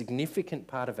significant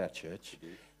part of our church.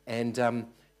 And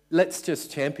let's just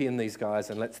champion these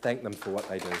guys and let's thank them for what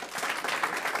they do.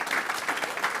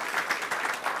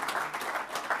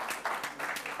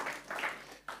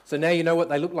 So now you know what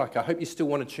they look like. I hope you still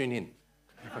want to tune in.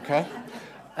 Okay?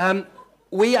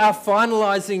 We are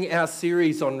finalising our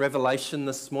series on Revelation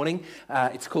this morning.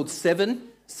 It's called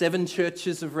SE7EN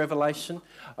Churches of Revelation.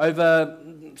 Over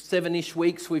 7-ish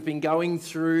weeks, we've been going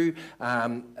through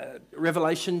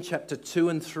Revelation chapter 2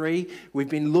 and 3. We've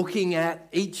been looking at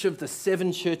each of the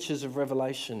 7 churches of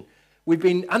Revelation. We've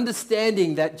been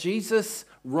understanding that Jesus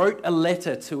wrote a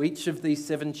letter to each of these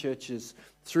 7 churches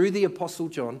through the Apostle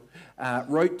John,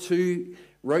 wrote to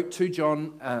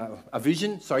John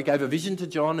gave a vision to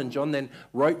John, and John then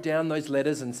wrote down those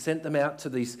letters and sent them out to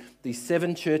these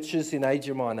 7 churches in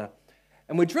Asia Minor.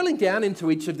 And we're drilling down into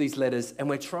each of these letters, and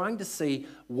we're trying to see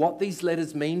what these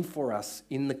letters mean for us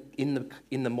in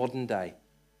the modern day.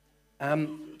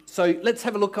 So let's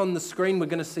have a look on the screen. We're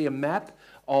going to see a map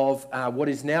of what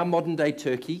is now modern day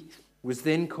Turkey, was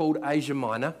then called Asia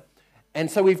Minor. And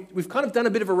so we've kind of done a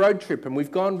bit of a road trip, and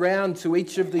we've gone round to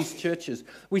each of these churches.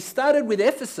 We started with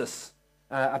Ephesus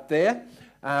up there,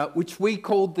 which we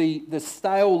called the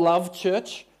Stale Love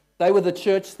Church. They were the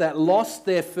church that lost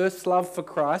their first love for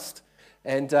Christ,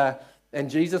 and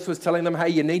Jesus was telling them, "Hey,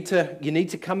 you need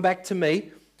to come back to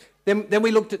me." Then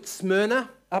we looked at Smyrna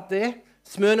up there.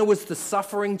 Smyrna was the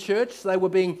suffering church. They were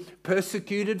being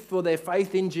persecuted for their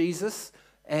faith in Jesus,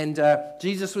 and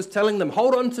Jesus was telling them,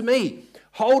 "Hold on to me.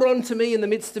 Hold on to me in the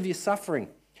midst of your suffering."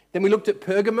 Then we looked at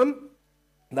Pergamum.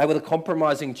 They were the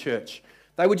compromising church.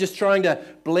 They were just trying to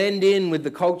blend in with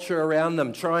the culture around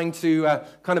them, trying to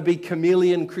kind of be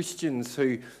chameleon Christians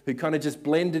who kind of just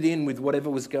blended in with whatever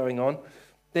was going on.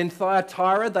 Then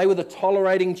Thyatira, they were the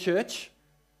tolerating church.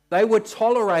 They were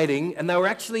tolerating, and they were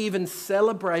actually even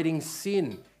celebrating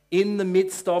sin in the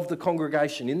midst of the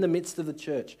congregation, in the midst of the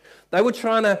church. They were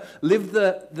trying to live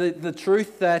the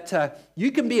truth that you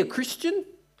can be a Christian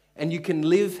and you can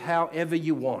live however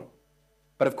you want.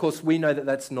 But of course, we know that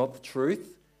that's not the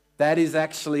truth, That is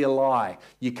actually a lie.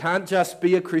 You can't just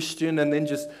be a Christian and then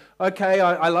just, okay,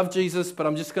 I love Jesus, but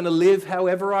I'm just going to live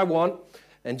however I want.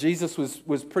 And Jesus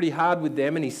was pretty hard with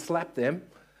them and he slapped them.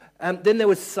 Then there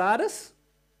was Sardis,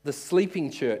 the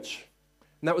sleeping church.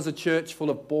 And that was a church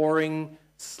full of boring,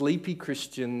 sleepy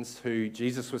Christians who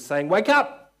Jesus was saying, wake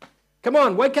up, come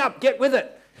on, wake up, get with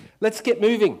it. Let's get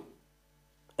moving.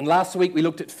 And last week we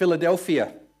looked at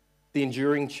Philadelphia, the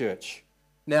enduring church.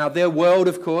 Now their world,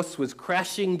 of course, was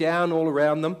crashing down all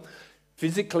around them,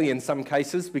 physically in some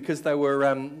cases, because they were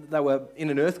in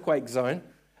an earthquake zone.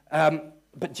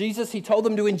 But Jesus, he told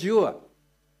them to endure.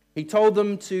 He told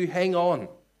them to hang on.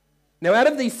 Now, out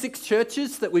of these 6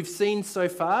 churches that we've seen so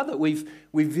far, that we've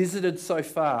visited so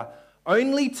far,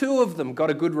 only 2 of them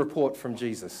got a good report from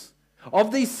Jesus.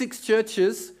 Of these 6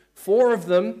 churches, 4 of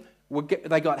them,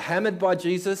 they got hammered by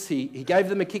Jesus. He gave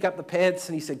them a kick up the pants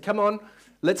and he said, come on,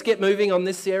 let's get moving on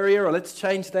this area or let's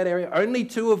change that area. Only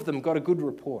 2 of them got a good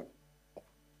report.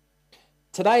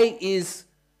 Today is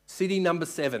city number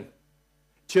 7,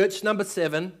 church number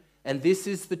 7, and this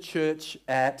is the church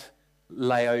at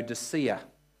Laodicea.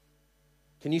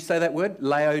 Can you say that word?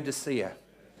 Laodicea.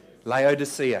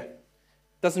 Laodicea.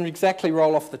 Doesn't exactly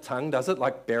roll off the tongue, does it?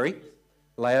 Like berry.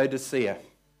 Laodicea.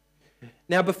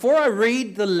 Now, before I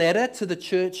read the letter to the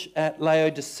church at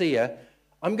Laodicea,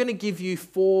 I'm going to give you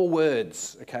 4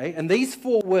 words, okay? And these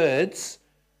 4 words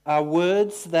are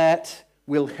words that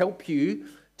will help you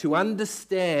to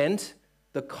understand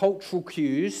the cultural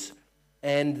cues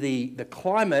and the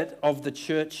climate of the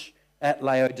church at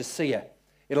Laodicea.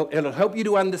 It'll help you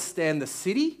to understand the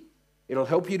city. It'll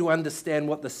help you to understand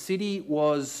what the city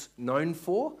was known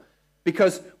for.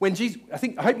 Because when Jesus,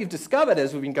 I hope you've discovered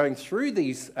as we've been going through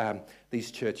these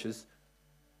churches,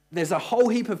 there's a whole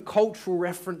heap of cultural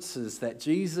references that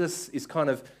Jesus is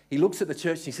he looks at the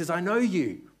church and he says, I know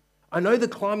you. I know the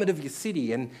climate of your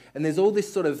city. And there's all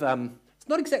this sort of, it's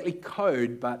not exactly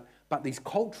code, but these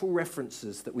cultural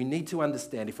references that we need to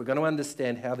understand if we're going to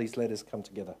understand how these letters come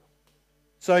together.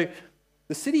 So,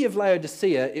 the city of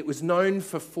Laodicea, it was known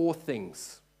for 4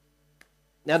 things.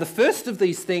 Now, the first of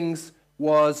these things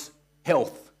was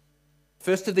health.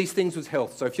 First of these things was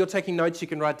health. So if you're taking notes, you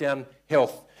can write down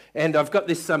health. And I've got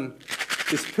this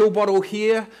pill bottle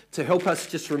here to help us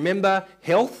just remember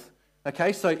health.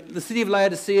 Okay, so the city of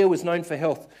Laodicea was known for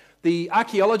health. The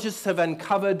archaeologists have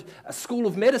uncovered a school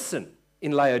of medicine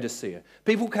in Laodicea.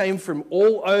 People came from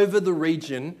all over the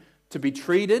region to be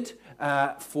treated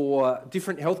for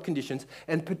different health conditions,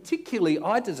 and particularly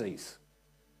eye disease.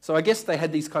 So I guess they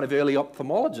had these kind of early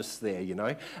ophthalmologists there, you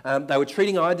know. They were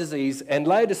treating eye disease, and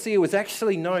Laodicea was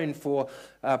actually known for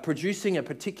producing a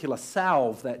particular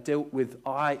salve that dealt with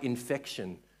eye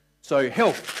infection. So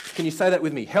health, can you say that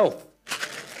with me? Health.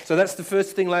 So that's the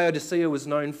first thing Laodicea was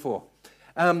known for.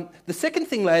 The second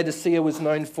thing Laodicea was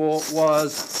known for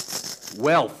was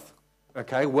wealth.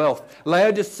 Okay, wealth.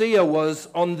 Laodicea was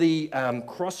on the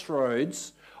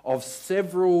crossroads of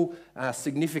several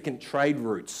significant trade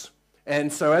routes.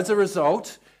 And so as a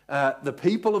result, the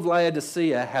people of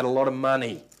Laodicea had a lot of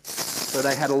money. So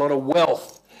they had a lot of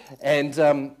wealth. And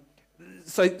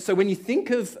so when you think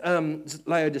of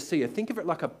Laodicea, think of it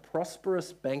like a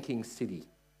prosperous banking city.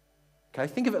 Okay,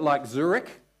 think of it like Zurich.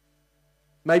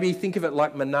 Maybe think of it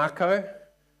like Monaco.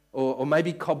 Or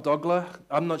maybe Cobdogla,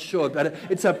 I'm not sure, but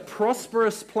it's a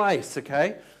prosperous place,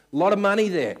 okay? A lot of money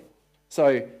there.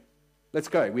 So let's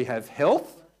go. We have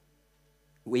health.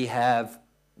 We have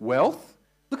wealth.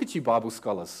 Look at you Bible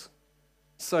scholars.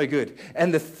 So good.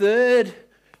 And the third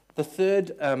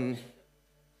thing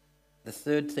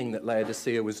that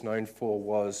Laodicea was known for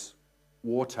was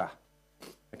water.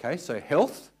 Okay, so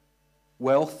health,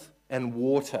 wealth, and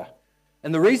water.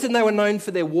 And the reason they were known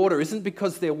for their water isn't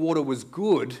because their water was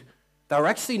good. They were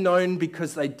actually known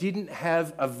because they didn't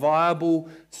have a viable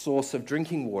source of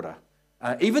drinking water.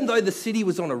 Even though the city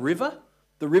was on a river,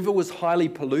 the river was highly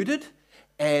polluted,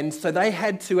 and so they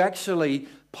had to actually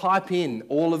pipe in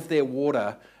all of their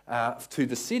water to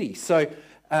the city. So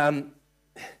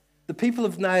the people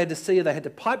of Laodicea, they had to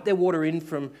pipe their water in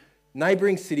from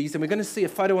neighbouring cities, and we're going to see a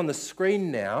photo on the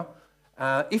screen now.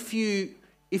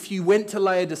 If you went to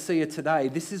Laodicea today,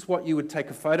 this is what you would take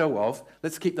a photo of.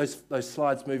 Let's keep those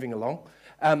slides moving along.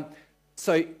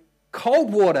 So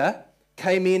cold water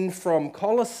came in from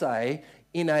Colossae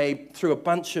through a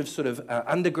bunch of sort of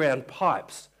underground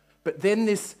pipes. But then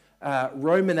this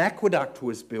Roman aqueduct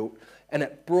was built, and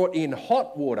it brought in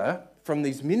hot water from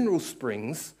these mineral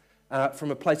springs from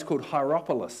a place called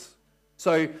Hierapolis.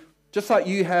 So just like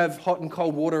you have hot and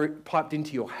cold water piped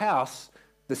into your house,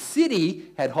 the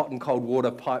city had hot and cold water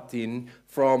piped in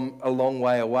from a long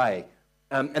way away.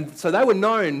 And so they were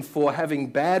known for having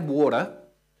bad water,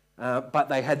 but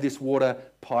they had this water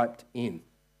piped in.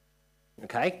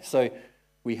 Okay, so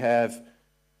we have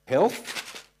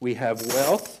health, we have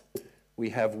wealth, we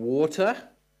have water.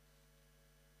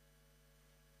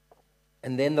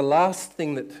 And then the last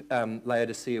thing that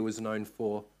Laodicea was known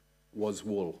for was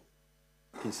wool.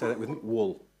 Can you say that with me?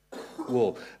 Wool.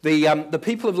 Wool. The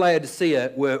people of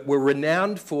Laodicea were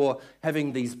renowned for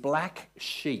having these black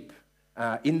sheep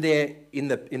in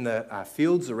the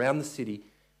fields around the city,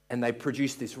 and they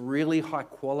produced this really high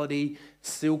quality,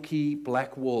 silky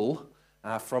black wool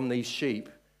from these sheep.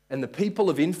 And the people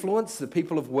of influence, the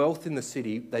people of wealth in the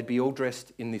city, they'd be all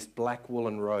dressed in this black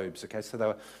woolen robes. Okay, so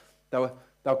they were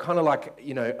kind of like,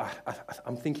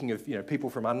 I'm thinking of people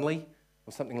from Unley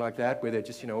or something like that, where they're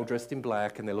just all dressed in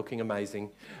black and they're looking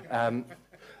amazing.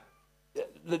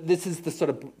 This is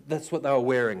that's what they were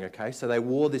wearing. Okay, so they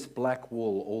wore this black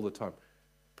wool all the time.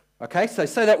 Okay, so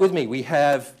say that with me. We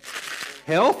have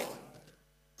health,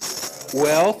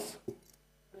 wealth,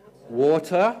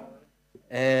 water,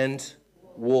 and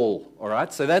wool. All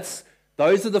right, so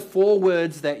those are the 4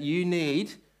 words that you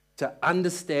need to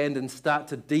understand and start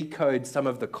to decode some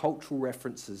of the cultural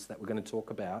references that we're going to talk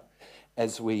about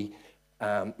as we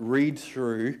read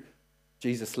through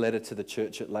Jesus' letter to the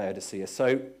church at Laodicea.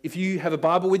 So if you have a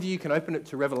Bible with you can open it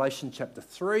to Revelation chapter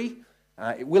 3.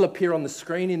 It will appear on the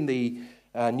screen in the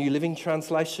New Living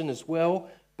Translation as well.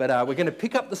 But we're going to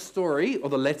pick up the story or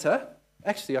the letter.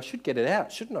 Actually, I should get it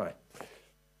out, shouldn't I?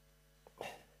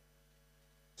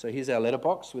 So here's our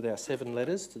letterbox with our 7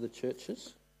 letters to the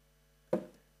churches.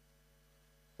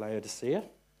 Laodicea.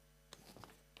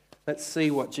 Let's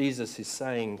see what Jesus is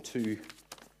saying to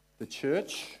the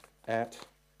church at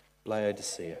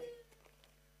Laodicea.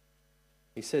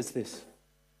 He says this: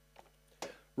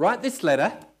 "Write this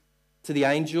letter to the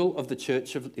angel of the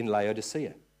church in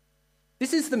Laodicea.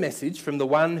 This is the message from the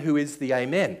one who is the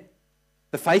Amen,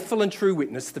 the faithful and true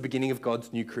witness, the beginning of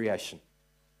God's new creation.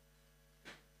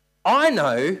 I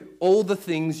know all the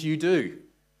things you do,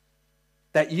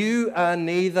 that you are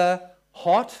neither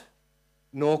hot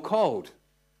nor cold.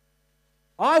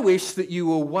 I wish that you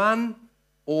were one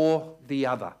or the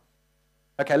other."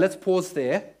 Okay, let's pause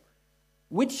there.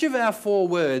 Which of our 4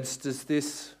 words does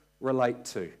this relate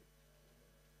to?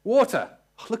 Water.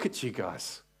 Oh, look at you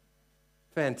guys.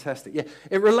 Fantastic. Yeah,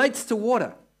 it relates to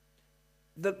water.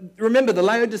 Remember, the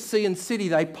Laodicean city,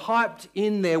 they piped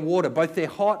in their water, both their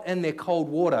hot and their cold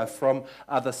water, from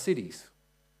other cities.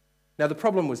 Now, the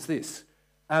problem was this.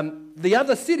 The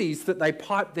other cities that they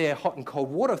piped their hot and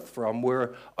cold water from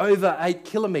were over 8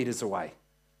 kilometres away.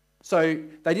 So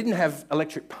they didn't have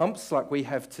electric pumps like we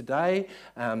have today.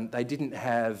 They didn't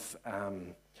have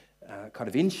kind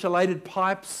of insulated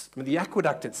pipes. I mean, the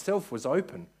aqueduct itself was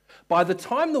open. By the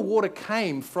time the water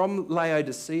came from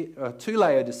Laodicea to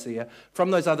Laodicea from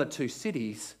those other 2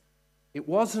 cities, it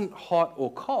wasn't hot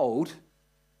or cold.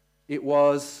 It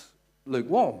was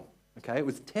lukewarm. Okay, it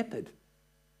was tepid.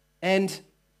 And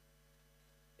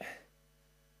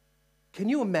can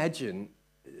you imagine?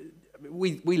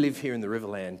 We live here in the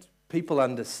Riverland. People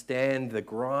understand the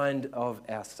grind of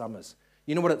our summers.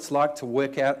 You know what it's like to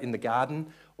work out in the garden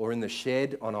or in the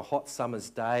shed on a hot summer's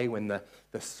day when the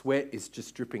sweat is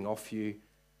just dripping off you,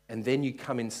 and then you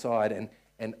come inside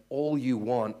and all you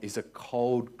want is a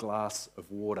cold glass of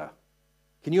water.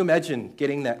 Can you imagine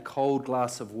getting that cold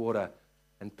glass of water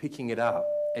and picking it up,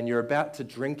 and you're about to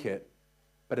drink it,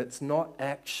 but it's not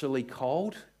actually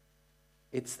cold?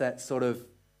 It's that sort of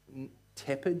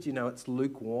tepid, it's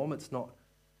lukewarm, it's not...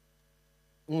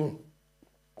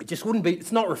 It just wouldn't be,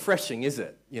 it's not refreshing, is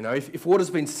it? If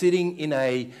water's been sitting in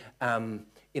a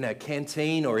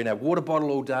canteen or in a water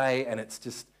bottle all day and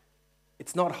it's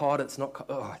not hot, it's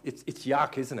not, it's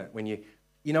yuck, isn't it? When you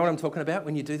know what I'm talking about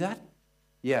when you do that?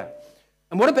 Yeah.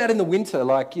 And what about in the winter,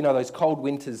 like, those cold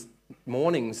winters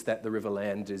mornings that the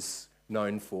Riverland is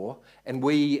known for? And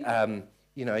we,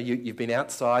 you've been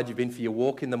outside, you've been for your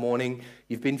walk in the morning,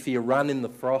 you've been for your run in the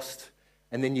frost,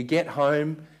 and then you get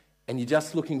home and you're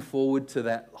just looking forward to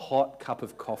that hot cup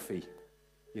of coffee,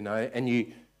 and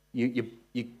you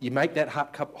make that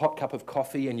hot cup of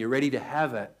coffee and you're ready to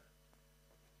have it,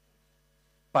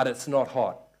 but it's not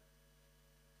hot.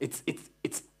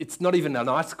 It's not even a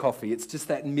nice coffee. It's just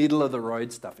that middle of the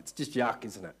road stuff. It's just yuck,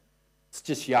 isn't it? It's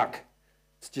just yuck.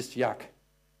 It's just yuck.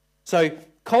 So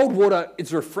cold water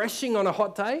is refreshing on a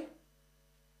hot day.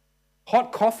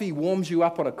 Hot coffee warms you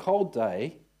up on a cold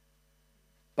day.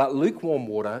 But lukewarm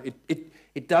water,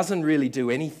 it doesn't really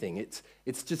do anything.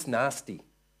 It's just nasty.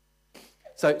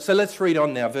 So let's read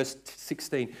on now, verse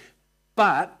 16.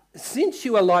 "But since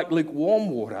you are like lukewarm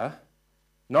water,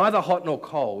 neither hot nor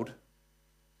cold,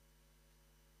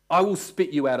 I will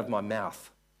spit you out of my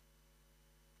mouth.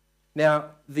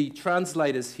 Now, the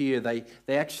translators here, they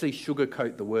actually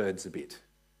sugarcoat the words a bit,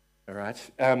 all right?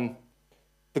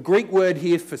 The Greek word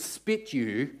here for spit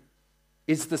you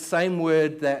is the same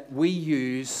word that we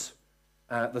use,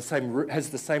 has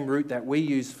the same root that we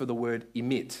use for the word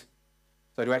emit.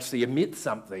 So to actually emit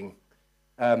something,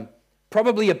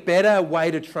 probably a better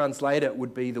way to translate it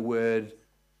would be the word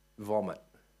vomit.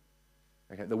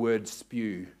 Okay, the word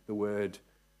spew, the word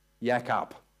yak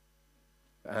up,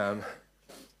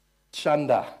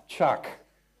 chunder, chuck.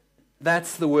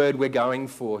 That's the word we're going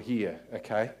for here,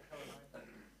 okay?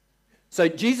 So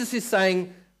Jesus is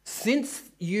saying, since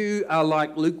you are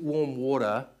like lukewarm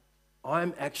water,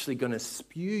 I'm actually going to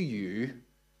spew you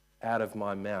out of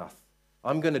my mouth.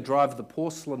 I'm going to drive the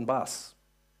porcelain bus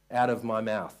out of my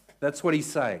mouth. That's what he's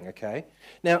saying, okay?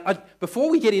 Now, before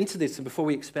we get into this and before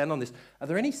we expand on this, are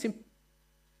there any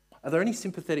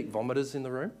sympathetic vomiters in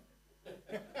the room?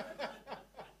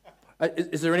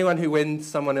 Is there anyone who, when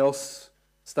someone else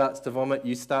starts to vomit,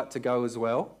 you start to go as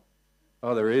well?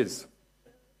 Oh, there is.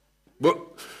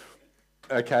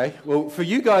 Okay, well, for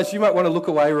you guys, you might want to look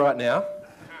away right now,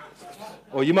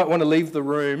 or you might want to leave the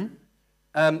room.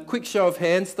 Quick show of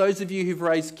hands, those of you who've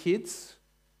raised kids,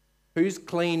 who's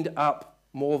cleaned up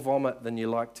more vomit than you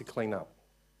like to clean up?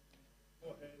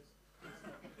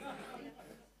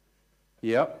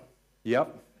 Yep.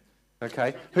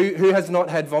 Okay. Who has not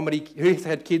had who's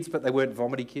had kids but they weren't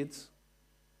vomity kids?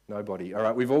 Nobody. All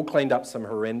right, we've all cleaned up some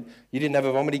horrendous. You didn't have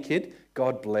a vomity kid?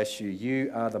 God bless you. You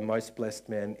are the most blessed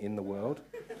man in the world.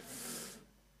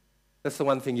 That's the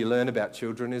one thing you learn about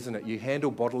children, isn't it? You handle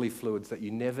bodily fluids that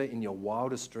you never in your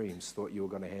wildest dreams thought you were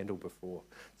going to handle before.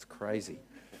 It's crazy.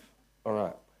 All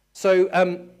right. So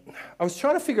I was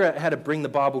trying to figure out how to bring the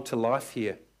Bible to life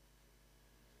here.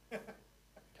 I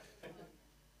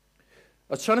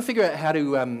was trying to figure out how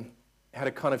to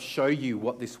kind of show you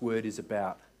what this word is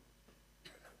about.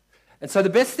 And so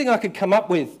the best thing I could come up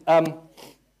with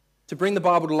to bring the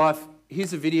Bible to life,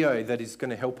 here's a video that is going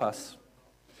to help us.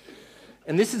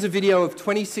 And this is a video of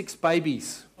 26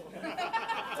 babies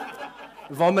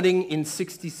vomiting in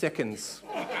 60 seconds.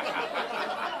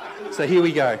 So here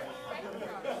we go.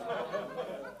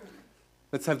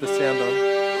 Let's have the sound on.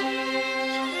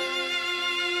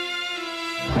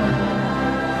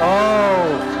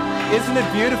 Oh, isn't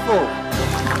it beautiful?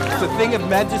 It's a thing of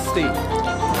majesty.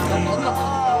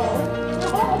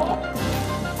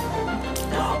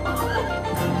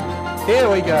 Here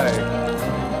we go.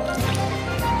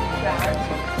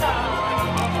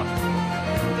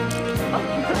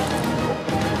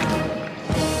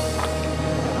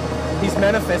 He's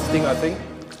manifesting, I think.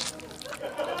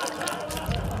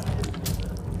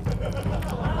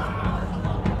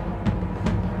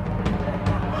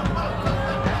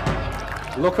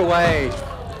 Look away.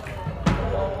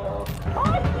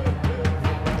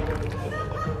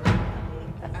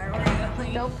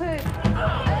 Don't put.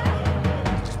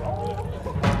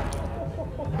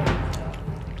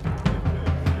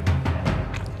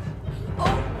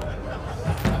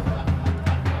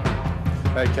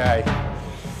 Okay.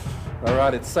 All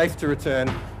right, it's safe to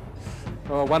return.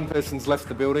 Oh, one person's left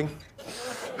the building.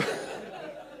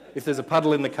 If there's a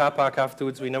puddle in the car park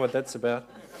afterwards, we know what that's about.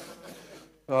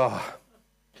 Oh.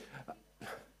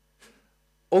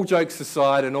 All jokes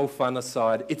aside and all fun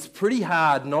aside, it's pretty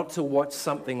hard not to watch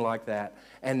something like that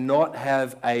and not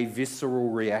have a visceral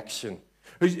reaction.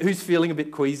 Who's feeling a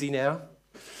bit queasy now?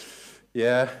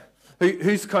 Yeah.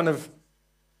 Who's kind of...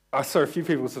 I saw a few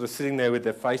people sort of sitting there with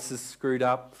their faces screwed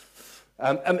up.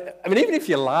 I mean, even if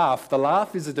you laugh, the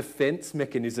laugh is a defense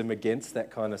mechanism against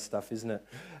that kind of stuff, isn't it?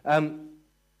 But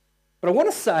I want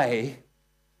to say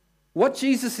what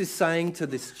Jesus is saying to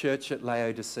this church at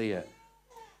Laodicea.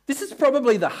 This is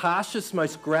probably the harshest,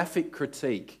 most graphic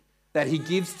critique that he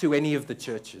gives to any of the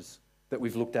churches that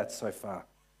we've looked at so far.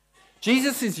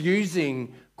 Jesus is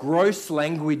using gross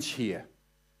language here,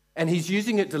 and he's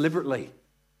using it deliberately.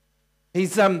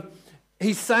 He's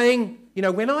saying, you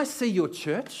know, when I see your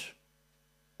church,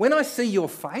 when I see your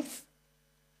faith,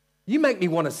 you make me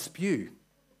want to spew.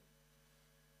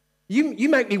 You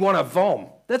make me want to vom.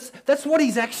 That's what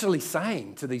he's actually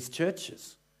saying to these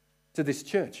churches, to this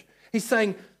church. He's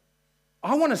saying,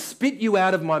 I want to spit you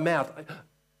out of my mouth.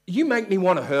 You make me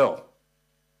want to hurl.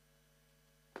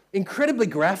 Incredibly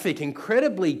graphic,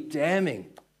 incredibly damning.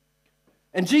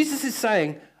 And Jesus is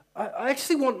saying, I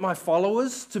actually want my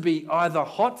followers to be either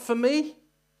hot for me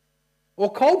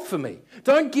or cold for me.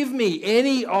 Don't give me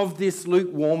any of this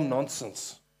lukewarm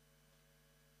nonsense.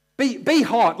 Be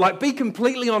hot, like be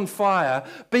completely on fire,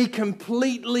 be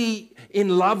completely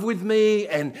in love with me,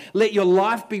 and let your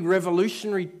life be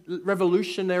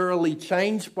revolutionarily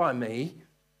changed by me,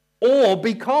 or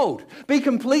be cold. Be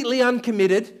completely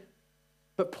uncommitted,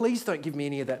 but please don't give me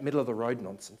any of that middle of the road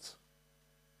nonsense,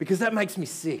 because that makes me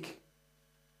sick.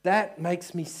 That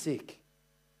makes me sick.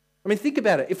 I mean, think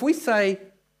about it. If we say,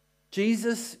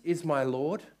 Jesus is my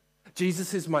Lord,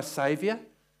 Jesus is my Saviour,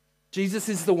 Jesus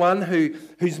is the one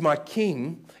who's my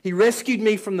King. He rescued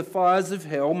me from the fires of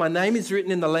hell. My name is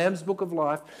written in the Lamb's Book of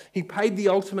Life. He paid the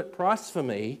ultimate price for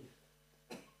me.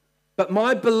 But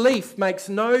my belief makes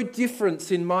no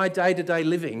difference in my day-to-day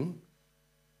living.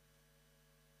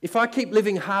 If I keep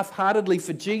living half-heartedly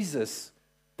for Jesus,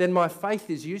 then my faith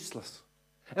is useless.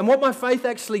 And what my faith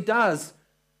actually does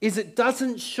is it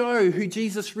doesn't show who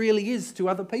Jesus really is to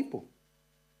other people.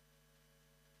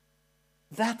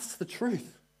 That's the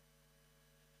truth.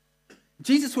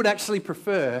 Jesus would actually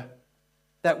prefer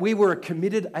that we were a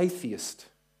committed atheist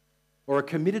or a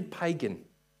committed pagan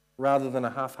rather than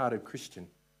a half-hearted Christian.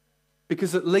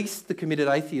 Because at least the committed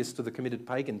atheist or the committed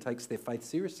pagan takes their faith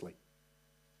seriously.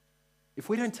 If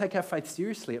we don't take our faith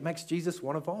seriously, it makes Jesus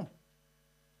one of them.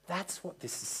 That's what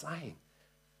this is saying.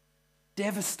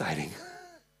 Devastating.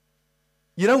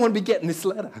 You don't want to be getting this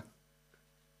letter.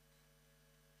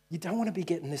 You don't want to be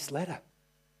getting this letter.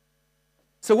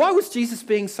 So why was Jesus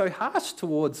being so harsh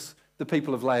towards the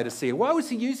people of Laodicea? Why was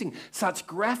he using such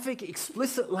graphic,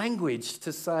 explicit language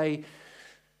to say,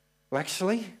 well,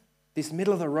 actually, this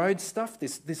middle of the road stuff,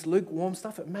 this lukewarm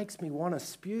stuff, it makes me want to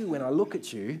spew when I look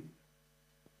at you?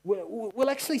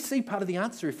 We'll actually see part of the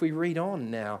answer if we read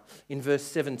on now in verse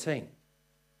 17.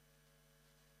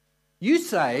 You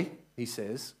say, he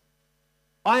says,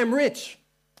 I am rich.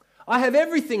 I have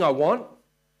everything I want.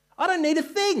 I don't need a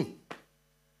thing.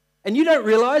 And you don't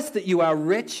realize that you are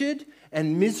wretched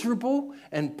and miserable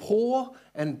and poor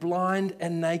and blind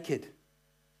and naked.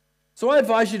 So I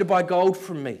advise you to buy gold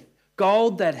from me,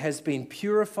 gold that has been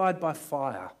purified by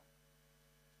fire.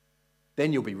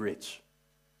 Then you'll be rich.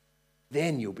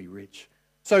 Then you'll be rich.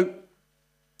 So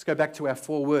let's go back to our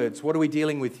 4 words. What are we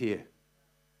dealing with here?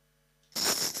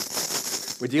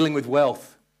 We're dealing with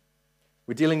wealth.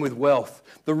 We're dealing with wealth.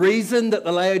 The reason that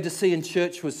the Laodicean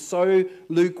church was so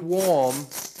lukewarm,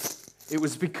 it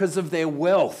was because of their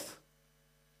wealth.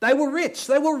 They were rich.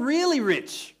 They were really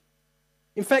rich.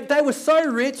 In fact, they were so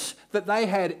rich that they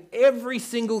had every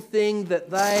single thing that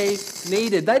they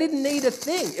needed. They didn't need a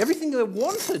thing. Everything they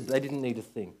wanted, they didn't need a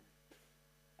thing.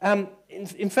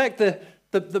 In fact,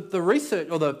 the research,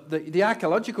 or the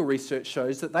archaeological research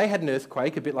shows that they had an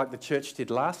earthquake, a bit like the church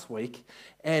did last week,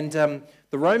 and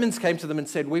the Romans came to them and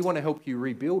said, we want to help you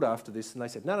rebuild after this. And they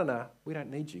said, no, we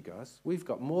don't need you guys. We've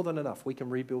got more than enough. We can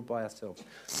rebuild by ourselves.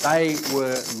 They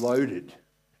were loaded.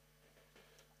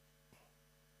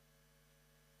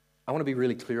 I want to be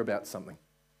really clear about something.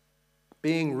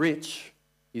 Being rich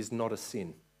is not a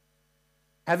sin.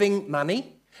 Having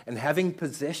money and having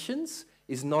possessions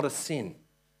is not a sin.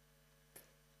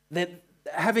 That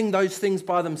having those things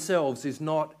by themselves is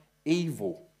not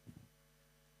evil.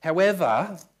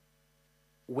 However,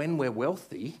 when we're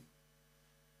wealthy,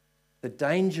 the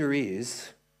danger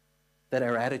is that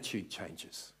our attitude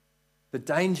changes. The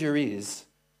danger is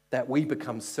that we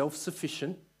become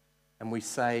self-sufficient and we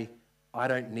say, I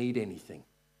don't need anything.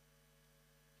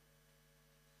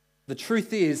 The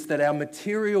truth is that our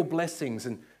material blessings,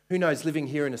 and who knows, living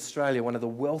here in Australia, one of the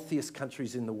wealthiest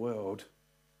countries in the world,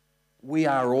 we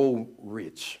are all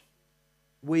rich.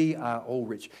 We are all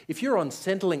rich. If you're on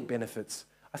Centrelink benefits,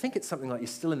 I think it's something like you're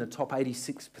still in the top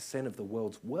 86% of the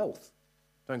world's wealth.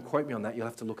 Don't quote me on that, you'll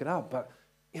have to look it up. But,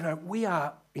 we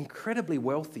are incredibly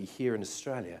wealthy here in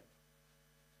Australia.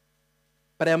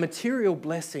 But our material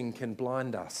blessing can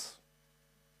blind us.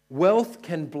 Wealth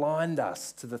can blind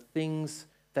us to the things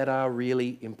that are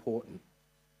really important.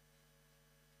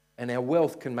 And our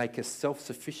wealth can make us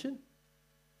self-sufficient,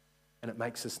 and it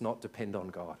makes us not depend on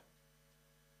God.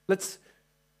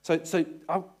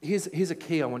 Here's a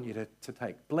key I want you to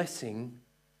take. Blessing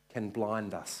can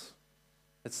blind us.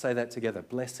 Let's say that together.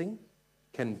 Blessing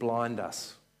can blind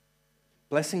us.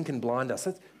 Blessing can blind us.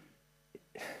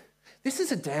 This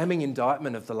is a damning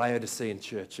indictment of the Laodicean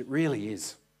church. It really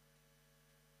is.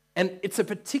 And it's a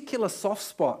particular soft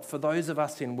spot for those of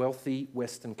us in wealthy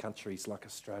Western countries like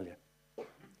Australia.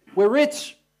 We're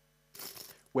rich.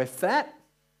 We're fat.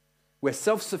 We're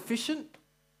self-sufficient.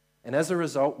 And as a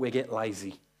result, we get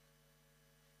lazy.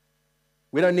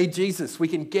 We don't need Jesus. We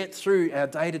can get through our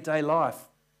day-to-day life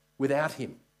without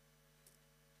him.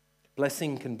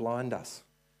 Blessing can blind us.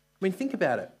 I mean, think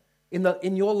about it.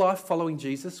 In your life following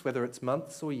Jesus, whether it's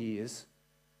months or years,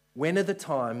 when are the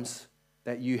times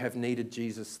that you have needed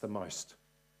Jesus the most?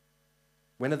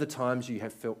 When are the times you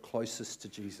have felt closest to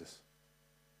Jesus?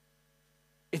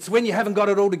 It's when you haven't got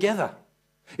it all together.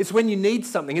 It's when you need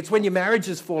something. It's when your marriage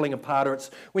is falling apart, or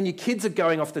it's when your kids are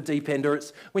going off the deep end, or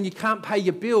it's when you can't pay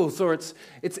your bills, or it's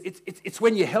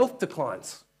when your health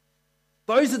declines.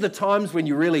 Those are the times when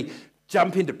you really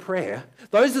jump into prayer.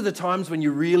 Those are the times when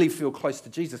you really feel close to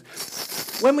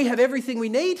Jesus. When we have everything we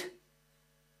need,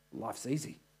 life's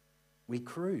easy. We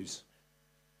cruise.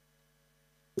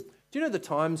 Do you know the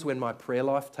times when my prayer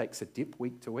life takes a dip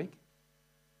week to week?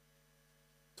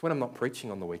 It's when I'm not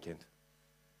preaching on the weekend.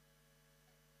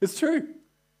 It's true.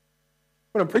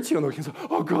 When I'm preaching on the weekend,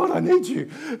 oh God, I need you.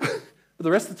 But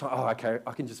the rest of the time, oh, okay,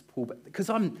 I can just pull back. Because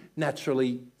I'm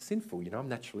naturally sinful, I'm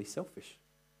naturally selfish.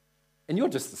 And you're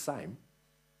just the same.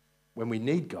 When we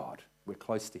need God, we're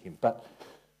close to Him. But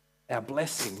our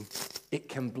blessing, it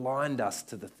can blind us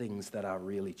to the things that are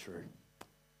really true.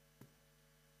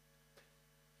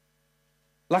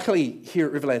 Luckily, here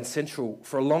at Riverland Central,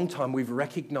 for a long time, we've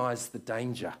recognised the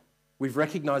danger. We've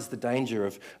recognised the danger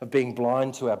of being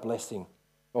blind to our blessing,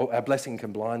 or our blessing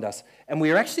can blind us. And we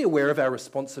are actually aware of our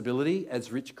responsibility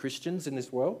as rich Christians in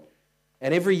this world.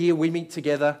 And every year we meet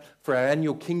together for our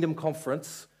annual Kingdom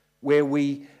Conference, where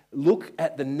we look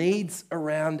at the needs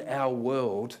around our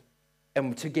world,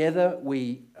 and together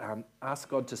we ask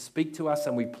God to speak to us,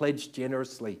 and we pledge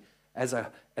generously as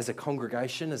a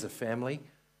congregation, as a family,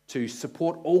 to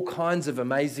support all kinds of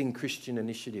amazing Christian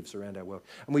initiatives around our world.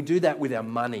 And we do that with our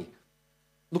money.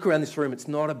 Look around this room, it's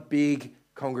not a big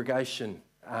congregation,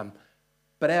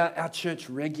 but our church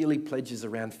regularly pledges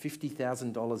around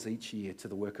 $50,000 each year to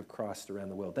the work of Christ around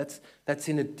the world. That's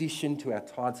in addition to our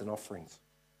tithes and offerings.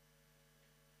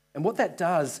 And what that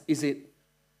does is it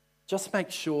just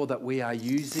makes sure that we are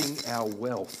using our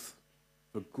wealth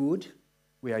for good,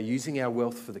 we are using our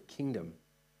wealth for the kingdom,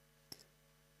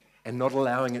 and not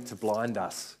allowing it to blind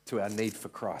us to our need for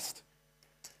Christ.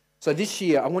 So this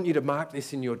year, I want you to mark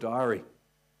this in your diary.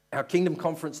 Our Kingdom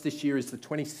Conference this year is the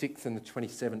 26th and the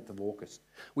 27th of August.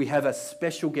 We have a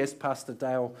special guest, Pastor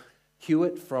Dale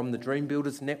Hewitt from the Dream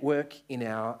Builders Network in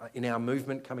our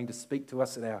movement, coming to speak to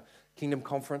us at our Kingdom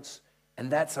Conference. And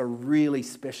that's a really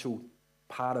special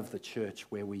part of the church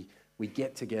where we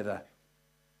get together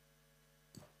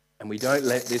and we don't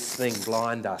let this thing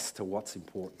blind us to what's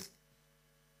important.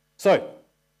 So,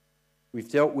 we've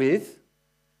dealt with,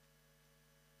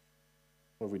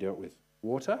 what have we dealt with?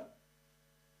 Water.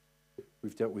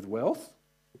 We've dealt with wealth.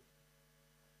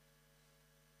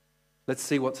 Let's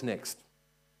see what's next.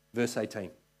 Verse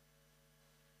 18.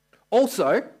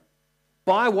 Also,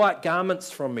 buy white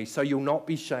garments from me so you'll not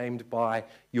be shamed by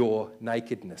your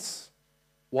nakedness.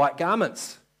 White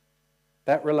garments.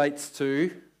 That relates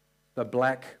to the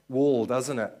black wool,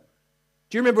 doesn't it?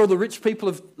 Do you remember all the rich people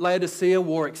of Laodicea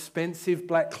wore expensive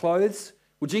black clothes?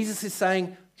 Well, Jesus is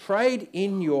saying, trade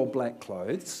in your black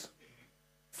clothes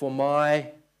for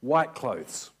my white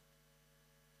clothes.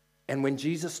 And when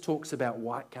Jesus talks about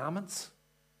white garments,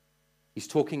 he's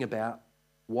talking about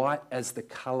white as the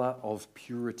colour of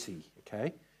purity,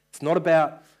 okay? It's not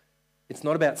about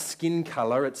skin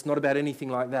colour, it's not about anything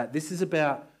like that. This is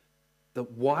about the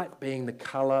white being the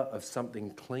colour of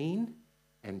something clean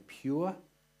and pure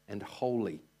and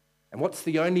holy. And what's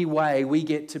the only way we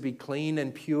get to be clean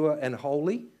and pure and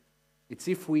holy? It's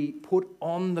if we put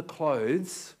on the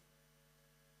clothes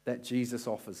that Jesus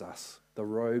offers us, the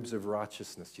robes of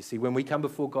righteousness. You see, when we come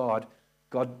before God,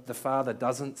 God the Father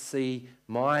doesn't see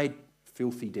my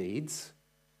filthy deeds.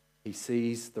 He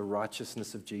sees the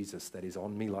righteousness of Jesus that is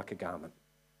on me like a garment.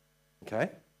 Okay?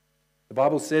 The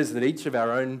Bible says that each of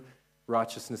our own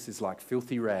righteousness is like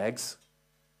filthy rags.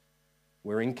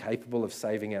 We're incapable of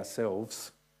saving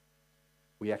ourselves.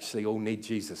 We actually all need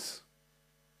Jesus.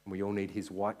 And we all need his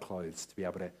white clothes to be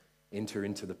able to enter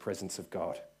into the presence of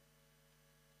God.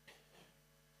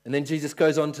 And then Jesus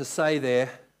goes on to say there,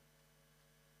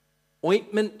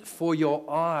 ointment for your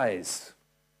eyes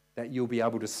that you'll be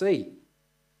able to see.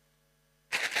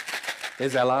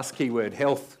 There's our last key word,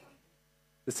 health.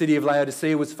 The city of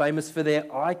Laodicea was famous for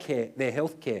their eye care, their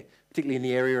health care, particularly in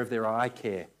the area of their eye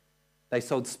care. They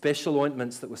sold special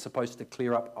ointments that were supposed to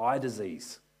clear up eye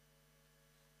disease.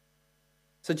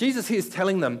 So Jesus here is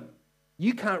telling them,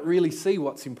 you can't really see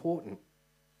what's important.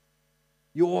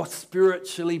 You're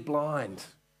spiritually blind.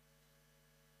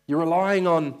 You're relying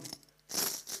on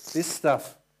this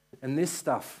stuff and this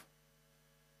stuff.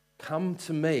 Come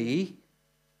to me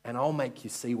and I'll make you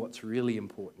see what's really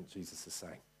important, Jesus is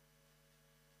saying.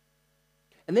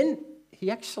 And then he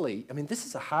actually, this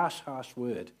is a harsh, harsh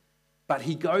word, but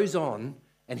he goes on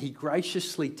and he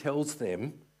graciously tells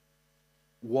them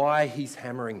why he's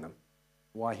hammering them.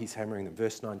 Why he's hammering them.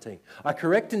 Verse 19. I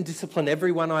correct and discipline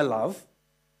everyone I love,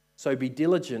 so be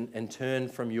diligent and turn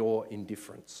from your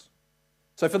indifference.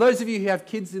 So for those of you who have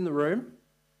kids in the room,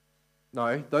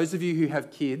 no, those of you who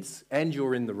have kids and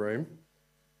you're in the room,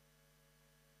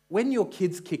 when your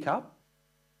kids kick up,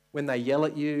 when they yell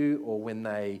at you or when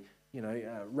they,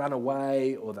 run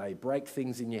away or they break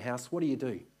things in your house, what do?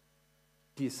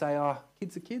 Do you say, oh,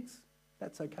 kids are kids?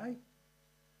 That's okay.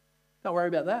 Don't worry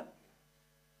about that.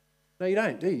 No, you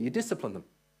don't, do you? You discipline them.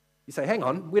 You say, hang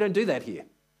on, we don't do that here.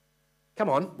 Come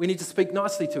on, we need to speak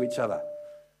nicely to each other.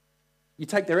 You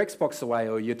take their Xbox away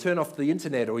or you turn off the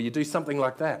internet or you do something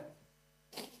like that.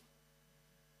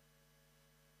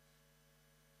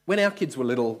 When our kids were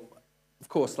little, of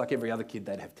course, like every other kid,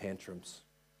 they'd have tantrums.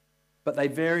 But they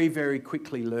very, very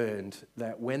quickly learned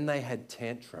that when they had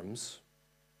tantrums,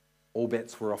 all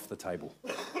bets were off the table.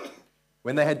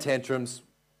 When they had tantrums,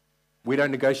 we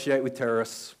don't negotiate with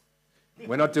terrorists.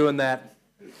 We're not doing that.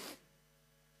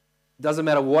 Doesn't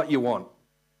matter what you want.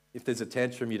 If there's a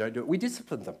tantrum, you don't do it. We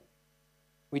discipline them.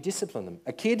 We discipline them.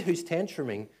 A kid who's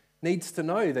tantruming needs to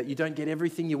know that you don't get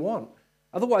everything you want.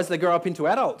 Otherwise, they grow up into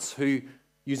adults who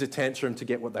use a tantrum to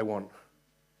get what they want.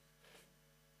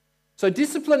 So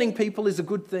disciplining people is a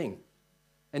good thing.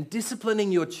 And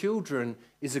disciplining your children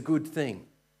is a good thing.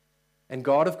 And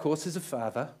God, of course, is a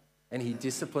father, and he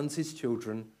disciplines his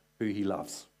children who he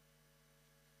loves.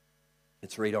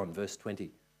 Let's read on, verse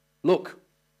 20. Look,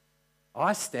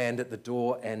 I stand at the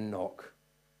door and knock.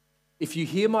 If you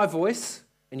hear my voice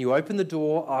and you open the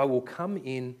door, I will come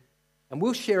in and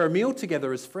we'll share a meal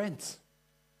together as friends.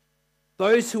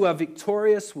 Those who are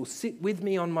victorious will sit with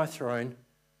me on my throne,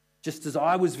 just as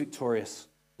I was victorious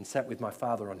and sat with my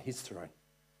Father on his throne.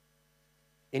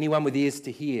 Anyone with ears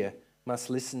to hear must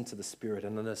listen to the Spirit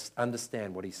and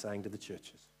understand what he's saying to the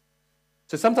churches.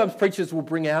 So sometimes preachers will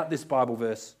bring out this Bible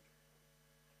verse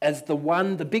as the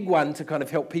big one to kind of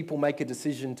help people make a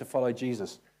decision to follow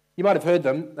Jesus. You might have heard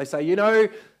them. They say,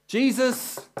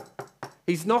 Jesus,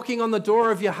 he's knocking on the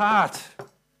door of your heart.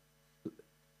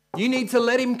 You need to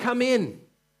let him come in.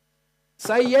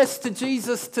 Say yes to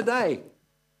Jesus today.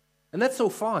 And that's all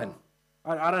fine.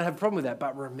 I don't have a problem with that.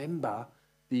 But remember,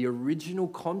 the original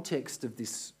context of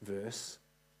this verse,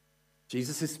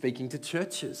 Jesus is speaking to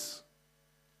churches.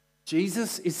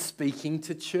 Jesus is speaking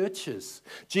to churches.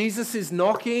 Jesus is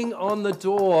knocking on the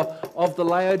door of the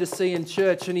Laodicean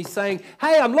church and he's saying,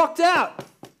 hey, I'm locked out.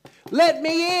 Let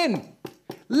me in.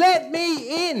 Let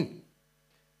me in.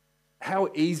 How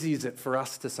easy is it for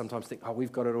us to sometimes think, oh,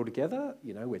 we've got it all together?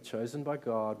 We're chosen by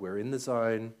God. We're in the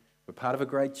zone. We're part of a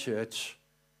great church.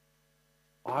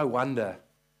 I wonder,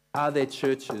 are there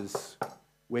churches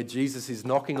where Jesus is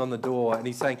knocking on the door and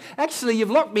he's saying, actually,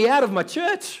 you've locked me out of my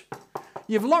church.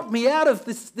 You've locked me out of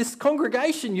this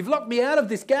congregation. You've locked me out of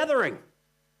this gathering.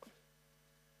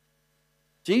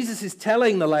 Jesus is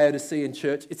telling the Laodicean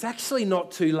church, it's actually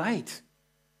not too late.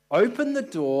 Open the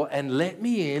door and let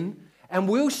me in, and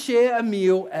we'll share a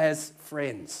meal as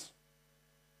friends.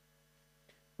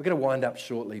 We're going to wind up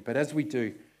shortly, but as we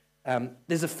do,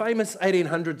 there's a famous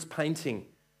 1800s painting,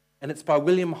 and it's by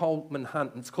William Holman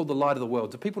Hunt, and it's called The Light of the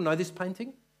World. Do people know this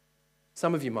painting?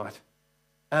 Some of you might.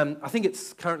 I think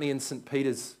it's currently in St.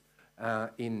 Peter's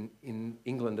in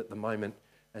England at the moment,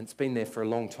 and it's been there for a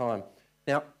long time.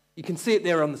 Now, you can see it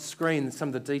there on the screen, some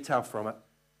of the detail from it.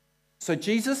 So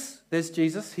there's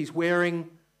Jesus. He's wearing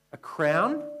a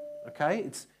crown,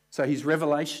 okay? So he's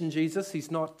Revelation Jesus.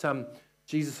 He's not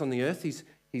Jesus on the earth.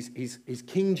 He's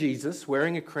King Jesus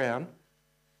wearing a crown,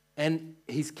 and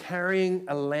he's carrying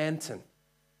a lantern.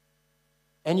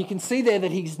 And you can see there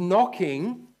that he's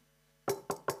knocking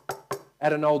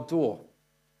at an old door.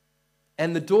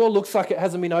 And the door looks like it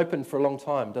hasn't been opened for a long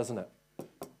time, doesn't it?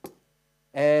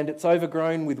 And it's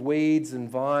overgrown with weeds and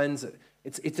vines.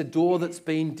 It's a door that's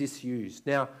been disused.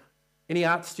 Now, any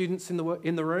art students in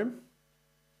the room?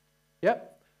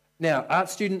 Yep. Now, art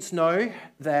students know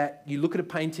that you look at a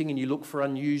painting and you look for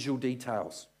unusual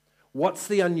details. What's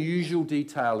the unusual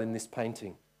detail in this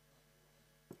painting?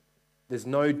 There's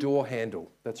no door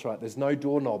handle. That's right. There's no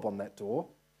doorknob on that door.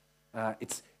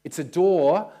 It's a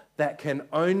door that can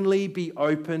only be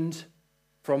opened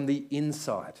from the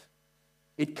inside.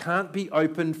 It can't be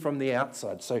opened from the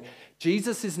outside. So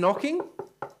Jesus is knocking,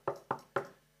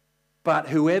 but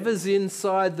whoever's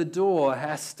inside the door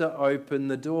has to open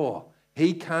the door.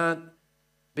 He can't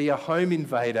be a home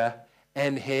invader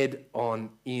and head on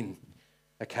in.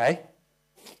 Okay?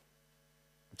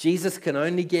 Jesus can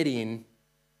only get in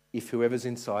if whoever's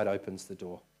inside opens the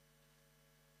door.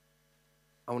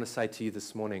 I want to say to you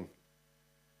this morning,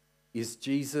 is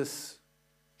Jesus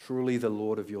truly the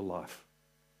Lord of your life?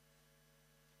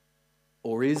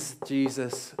 Or is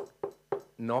Jesus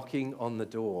knocking on the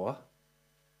door?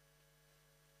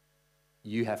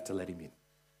 You have to let him in.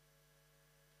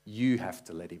 You have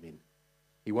to let him in.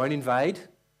 He won't invade.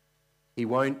 He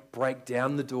won't break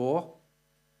down the door.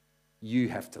 You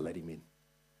have to let him in.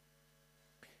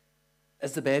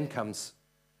 As the band comes,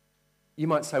 you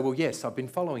might say, well, yes, I've been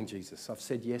following Jesus. I've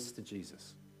said yes to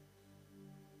Jesus.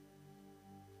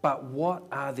 But what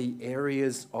are the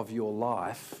areas of your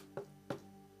life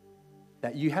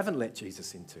that you haven't let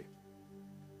Jesus into?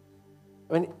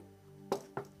 I mean,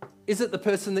 is it the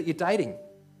person that you're dating?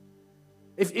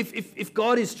 If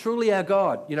God is truly our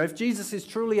God, you know, if Jesus is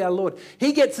truly our Lord,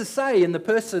 he gets a say in the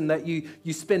person that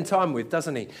you spend time with,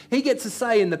 doesn't he? He gets a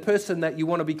say in the person that you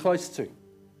want to be close to.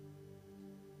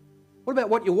 What about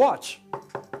what you watch?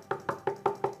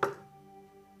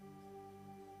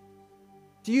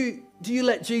 Do you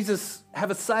let Jesus have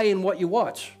a say in what you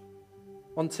watch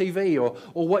on TV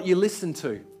or what you listen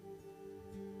to?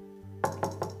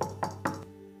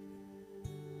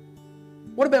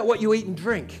 What about what you eat and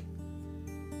drink?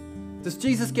 Does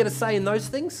Jesus get a say in those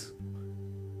things?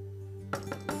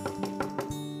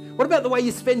 What about the way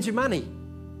you spend your money?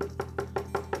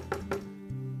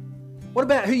 What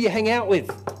about who you hang out with?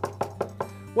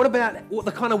 What about what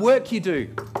the kind of work you do?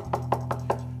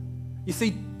 You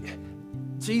see,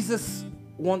 Jesus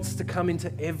wants to come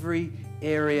into every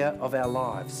area of our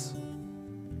lives,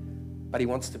 but he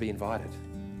wants to be invited.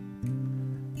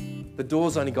 The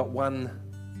door's only got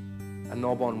a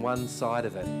knob on one side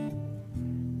of it,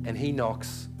 and he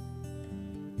knocks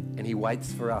and he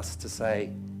waits for us to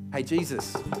say, hey,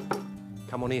 Jesus,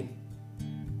 come on in.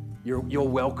 You're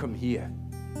welcome here.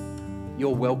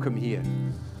 You're welcome here.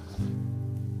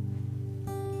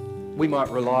 We might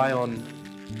rely on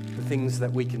the things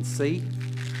that we can see.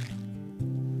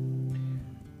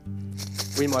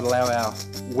 We might allow our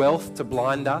wealth to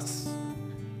blind us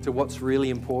to what's really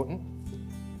important.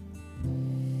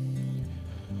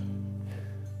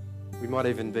 We might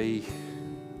even be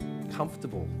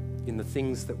comfortable in the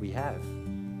things that we have.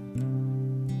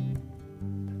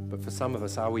 But for some of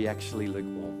us, are we actually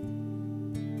lukewarm?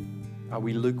 Are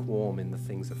we lukewarm in the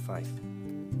things of faith?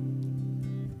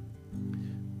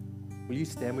 Will you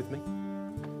stand with me?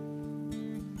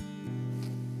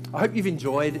 I hope you've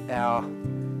enjoyed our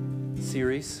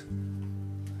series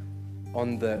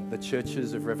on the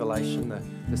churches of Revelation,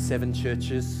 the 7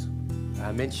 churches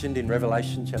mentioned in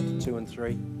Revelation chapter 2 and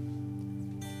 3.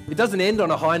 It doesn't end on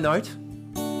a high note.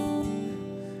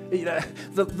 You know,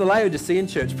 the Laodicean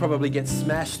church probably gets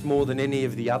smashed more than any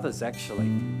of the others, actually.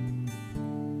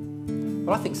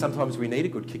 But I think sometimes we need a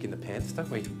good kick in the pants, don't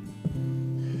we?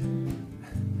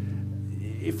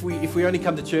 If we only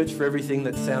come to church for everything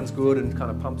that sounds good and kind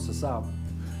of pumps us up,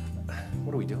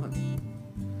 what are we doing?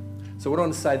 So what I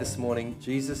want to say this morning,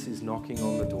 Jesus is knocking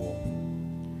on the door.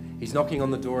 He's knocking on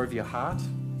the door of your heart.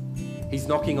 He's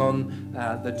knocking on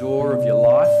the door of your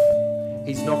life.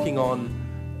 He's knocking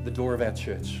on the door of our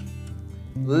church.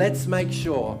 Let's make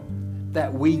sure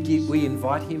that we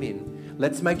invite him in.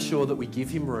 Let's make sure that we give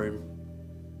him room.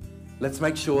 Let's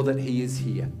make sure that he is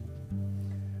here.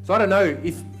 So I don't know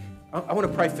if I want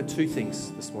to pray for 2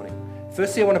 things this morning.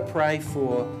 Firstly, I want to pray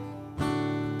for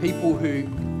people who,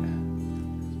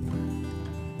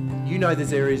 you know,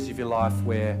 there's areas of your life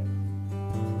where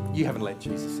you haven't let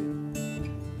Jesus in.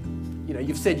 You know,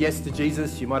 you've said yes to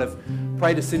Jesus. You might have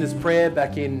prayed a sinner's prayer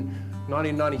back in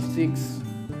 1996,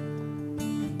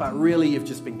 but really you've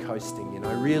just been coasting. You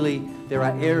know, really there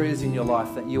are areas in your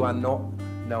life that you are not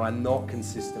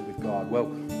consistent with God.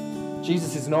 Well,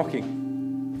 Jesus is knocking.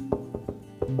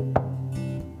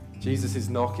 Jesus is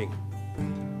knocking.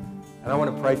 And I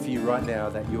want to pray for you right now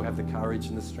that you'll have the courage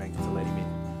and the strength to let him in.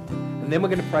 And then we're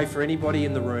going to pray for anybody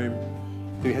in the room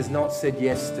who has not said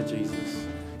yes to Jesus.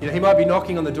 You know, he might be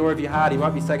knocking on the door of your heart. He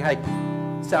might be saying, hey,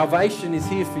 salvation is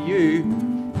here for you.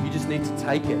 You just need to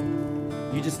take it.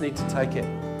 You just need to take it.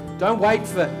 Don't wait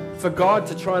for God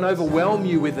to try and overwhelm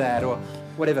you with that or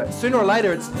whatever. Sooner or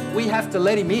later, we have to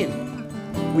let him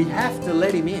in. We have to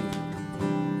let him in.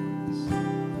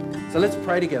 So let's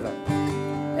pray together.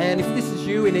 And if this is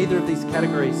you in either of these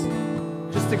categories,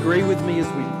 just agree with me as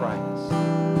we pray.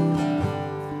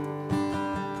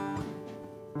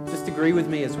 Just agree with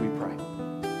me as we pray.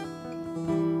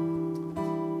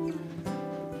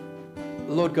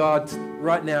 Lord God,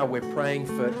 right now we're praying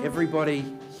for everybody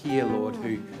here, Lord,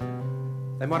 who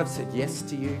they might have said yes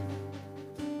to you,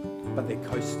 but they're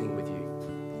coasting with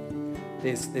you.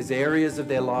 There's areas of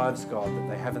their lives, God, that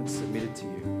they haven't submitted to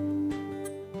you.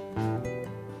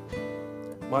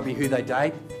 It might be who they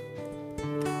date.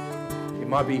 It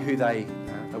might be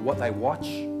what they watch.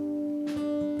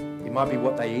 It It might be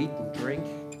what they eat and drink.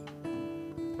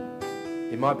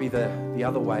 It might be the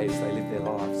other ways they live their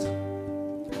lives.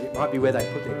 It might be where they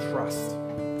put their trust.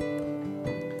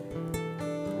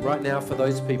 Right now, for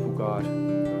those people, God,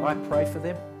 I pray for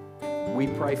them. We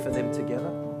pray for them together.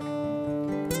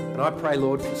 And I pray,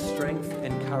 Lord, for strength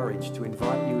and courage to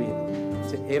invite you in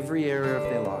to every area of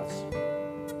their lives.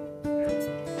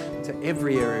 To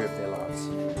every area of their lives.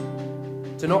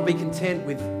 To not be content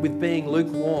with being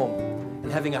lukewarm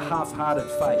and having a half-hearted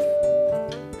faith.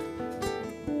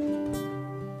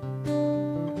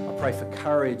 I pray for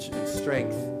courage and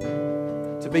strength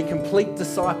to be complete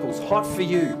disciples, hot for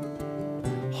you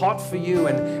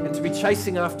and to be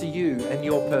chasing after you and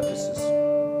your purposes,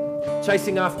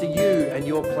 chasing after you and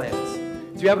your plans,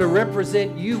 to be able to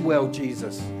represent you well,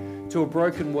 Jesus, to a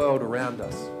broken world around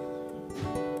us.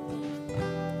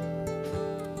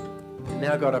 And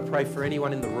now, God, I pray for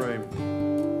anyone in the room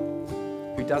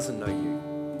who doesn't know you.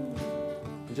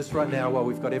 And just right now, while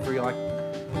we've got every eye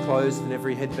closed and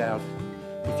every head bowed,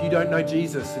 if you don't know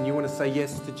Jesus and you want to say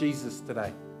yes to Jesus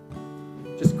today,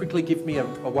 just quickly give me a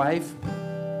wave.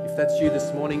 If that's you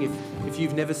this morning, if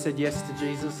you've never said yes to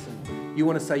Jesus and you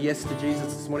want to say yes to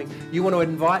Jesus this morning, you want to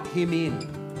invite him in.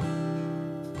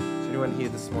 Is anyone here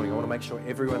this morning? I want to make sure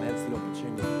everyone has the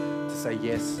opportunity to say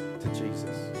yes to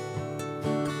Jesus.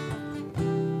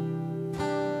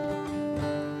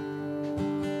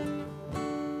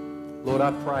 Lord,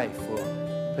 I pray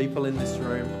for people in this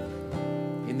room,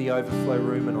 in the overflow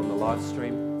room and on the live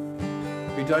stream,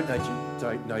 who don't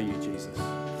know you, Jesus,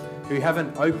 who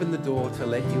haven't opened the door to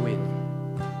let you in.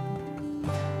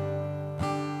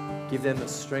 Give them the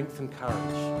strength and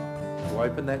courage to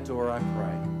open that door, I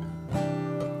pray,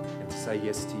 and to say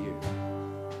yes to you.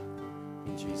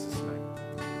 In Jesus' name.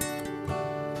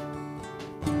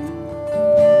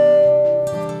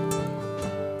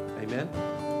 Amen.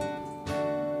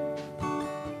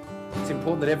 It's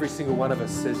important that every single one of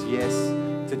us says yes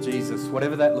to Jesus,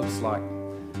 whatever that looks like,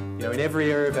 in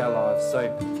every area of our lives. So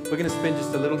we're going to spend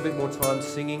just a little bit more time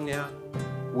singing now,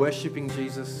 worshiping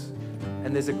Jesus.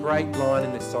 And there's a great line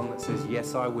in this song that says,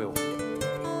 yes, I will.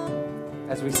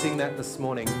 As we sing that this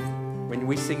morning, when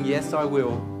we sing, yes, I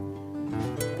will,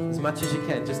 as much as you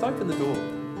can, just open the door.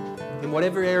 In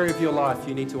whatever area of your life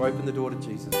you need to open the door to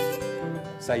Jesus,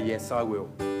 say, yes, I will.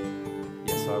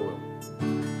 Yes, I will.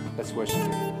 Let's worship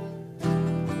him.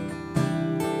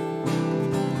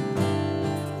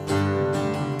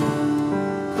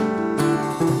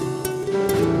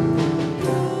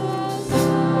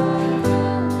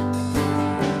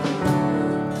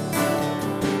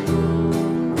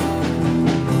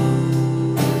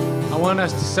 I want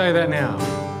us to say that now.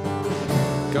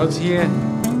 God's here.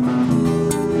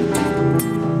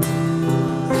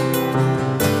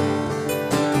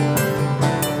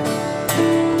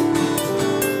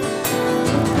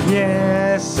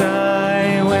 Yes,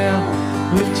 I will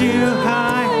lift you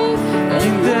high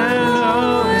in the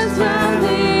lowest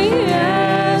valley.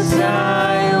 Yes,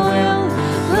 I will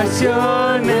bless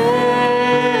your name.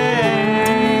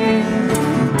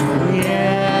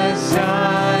 Yes, I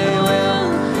will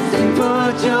sing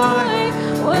for joy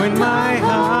when my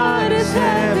heart is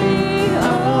heavy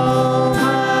all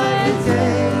my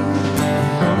days.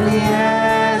 Oh,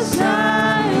 yes, I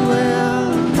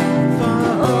will for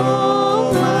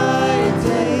all my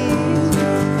days.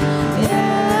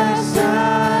 Yes, I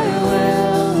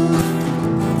will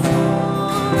for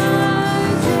my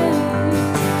days.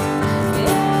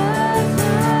 Yes,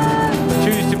 I will.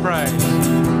 Choose to praise.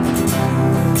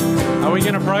 Are we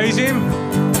going to praise him?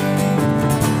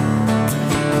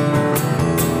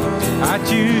 I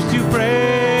choose to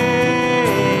praise,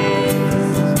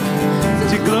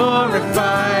 to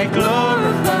glorify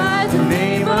the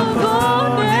name of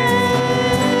our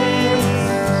name.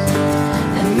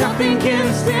 And nothing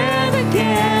can stand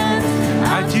against.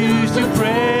 I choose to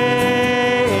praise,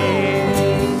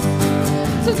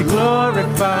 to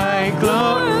glorify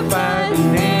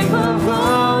the name of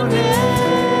our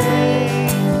name.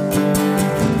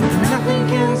 Nothing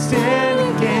can stand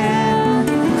against.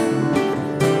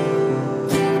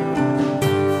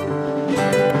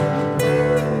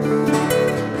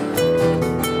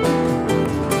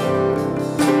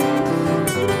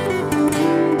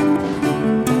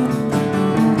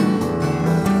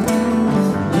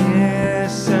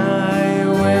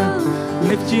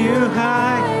 You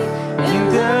high in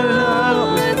the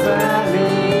lowest valley.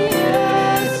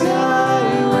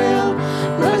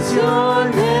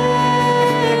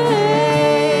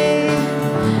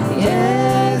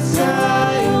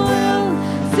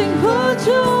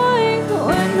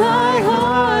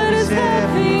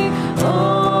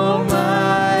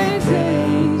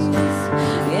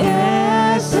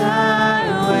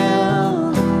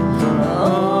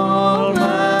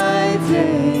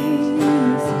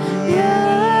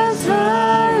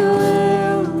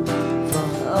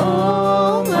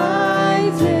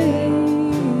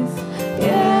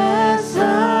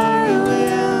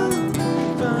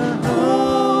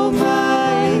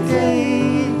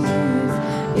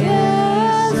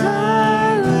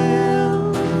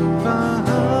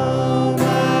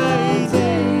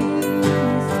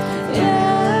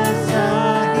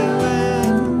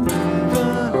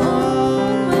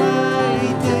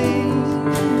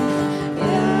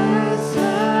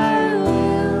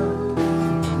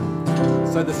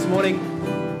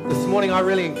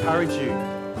 encourage you,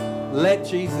 let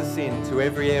Jesus into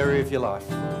every area of your life.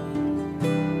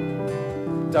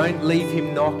 Don't leave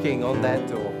him knocking on that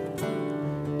door.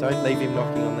 Don't leave him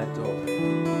knocking on that door.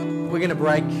 We're going to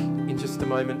break in just a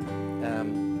moment.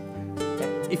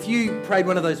 If you prayed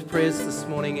one of those prayers this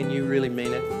morning and you really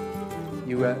mean it,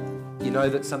 you know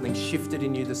that something shifted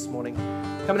in you this morning,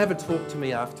 come and have a talk to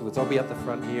me afterwards. I'll be up the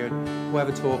front here and we'll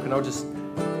have a talk, and I'll just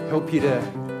help you to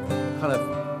kind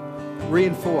of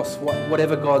reinforce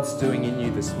whatever God's doing in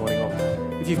you this morning.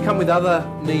 Or if you've come with other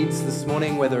needs this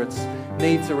morning, whether it's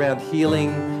needs around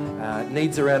healing,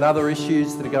 needs around other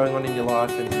issues that are going on in your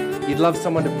life, and you'd love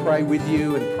someone to pray with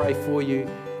you and pray for you,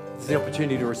 there's the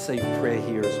opportunity to receive prayer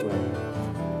here as well.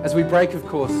 As we break, of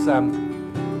course,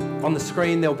 on the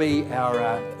screen there'll be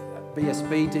our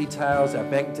BSB details, our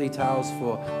bank details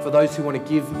for those who want to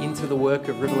give into the work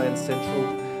of Riverland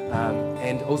Central,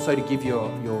 and also to give your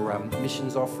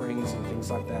missions offerings and things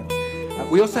like that.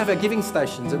 We also have our giving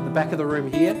stations at the back of the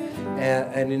room here,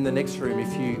 and in the next room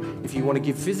if you want to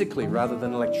give physically rather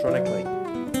than electronically.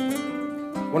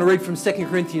 I want to read from 2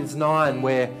 Corinthians 9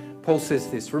 where Paul says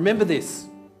this: "Remember this,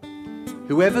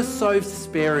 whoever sows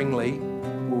sparingly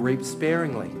will reap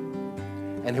sparingly,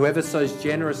 and whoever sows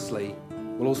generously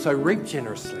will also reap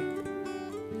generously.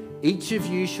 Each of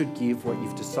you should give what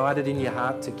you've decided in your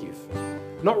heart to give,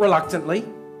 not reluctantly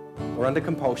or under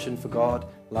compulsion, for God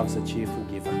loves a cheerful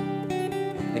giver.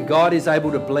 And God is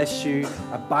able to bless you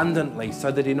abundantly,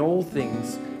 so that in all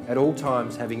things, at all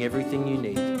times, having everything you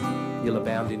need, you'll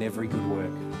abound in every good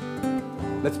work."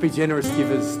 Let's be generous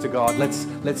givers to God.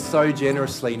 Let's sow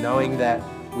generously, knowing that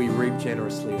we reap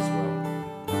generously as well.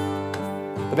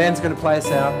 The band's going to play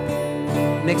us out.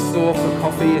 Next door for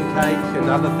coffee and cake and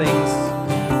other things.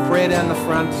 Prayer down the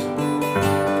front.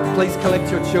 Please collect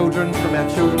your children from our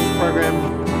children's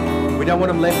program. We don't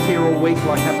want them left here all week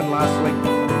like happened last week.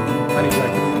 Only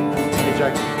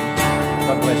joking.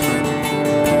 God bless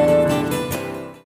you.